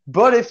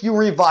 But if you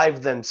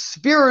revive them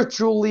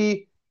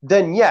spiritually,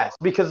 then yes,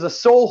 because the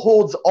soul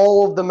holds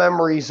all of the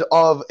memories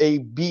of a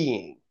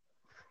being.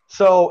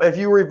 So if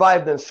you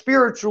revive them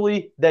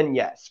spiritually, then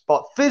yes.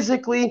 But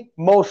physically,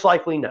 most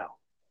likely no.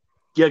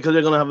 Yeah, because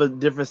they're gonna have a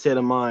different state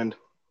of mind.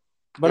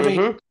 But I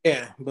mean,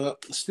 yeah,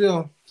 but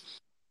still,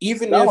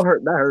 even That if would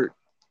hurt. That hurt.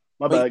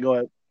 My But bad.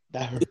 Go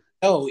ahead.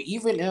 no,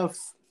 even if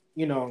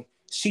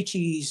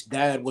Sichi's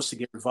dad was to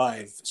get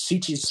revived,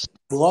 Sichi's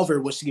lover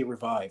was to get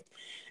revived,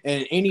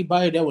 and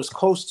anybody that was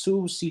close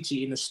to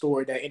Sichi in the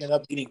story that ended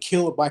up getting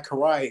killed by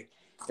Karai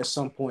at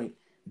some point,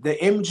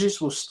 the images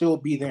will still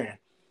be there,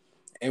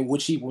 and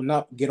which he will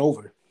not get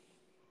over.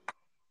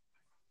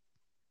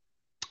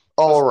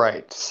 All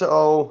right.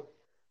 So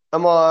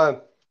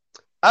I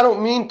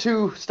don't mean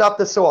to stop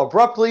this so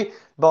abruptly,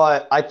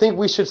 but I think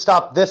we should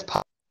stop this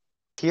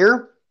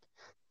here.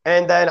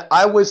 And then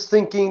I was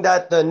thinking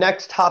that the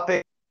next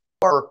topic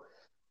or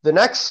the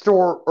next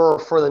store or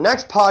for the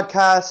next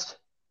podcast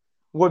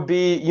would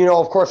be,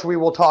 of course, we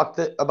will talk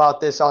about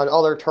this on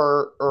other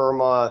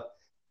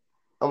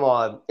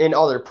in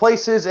other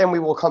places, and we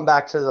will come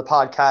back to the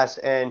podcast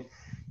and,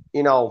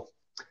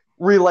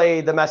 relay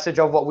the message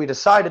of what we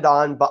decided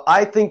on. But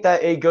I think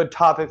that a good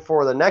topic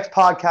for the next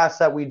podcast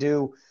that we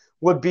do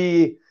would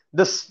be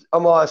this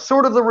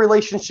sort of the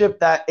relationship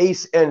that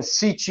Ace and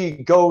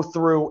Sichi go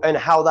through and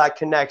how that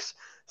connects.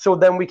 So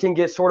then we can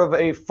get sort of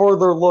a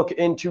further look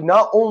into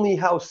not only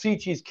how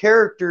Sichi's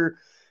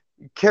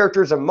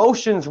character's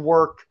emotions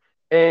work,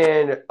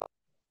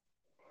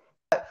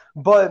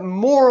 but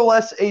more or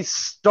less a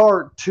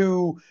start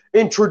to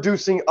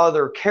introducing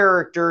other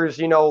characters,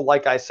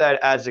 like I said,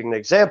 as an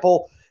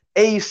example,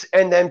 Ace,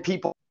 and then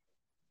people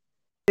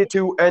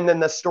to, and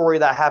then the story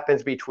that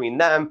happens between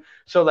them.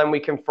 So then we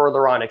can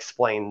further on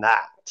explain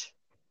that.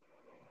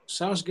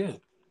 Sounds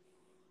good.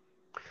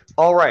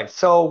 All right.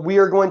 So we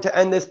are going to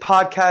end this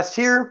podcast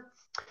here.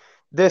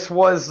 This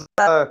was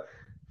the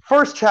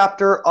first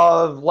chapter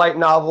of light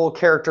novel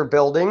character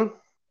building.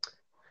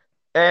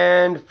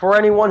 And for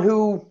anyone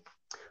who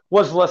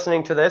was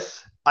listening to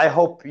this, I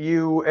hope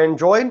you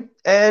enjoyed,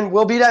 and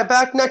we'll be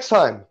back next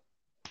time.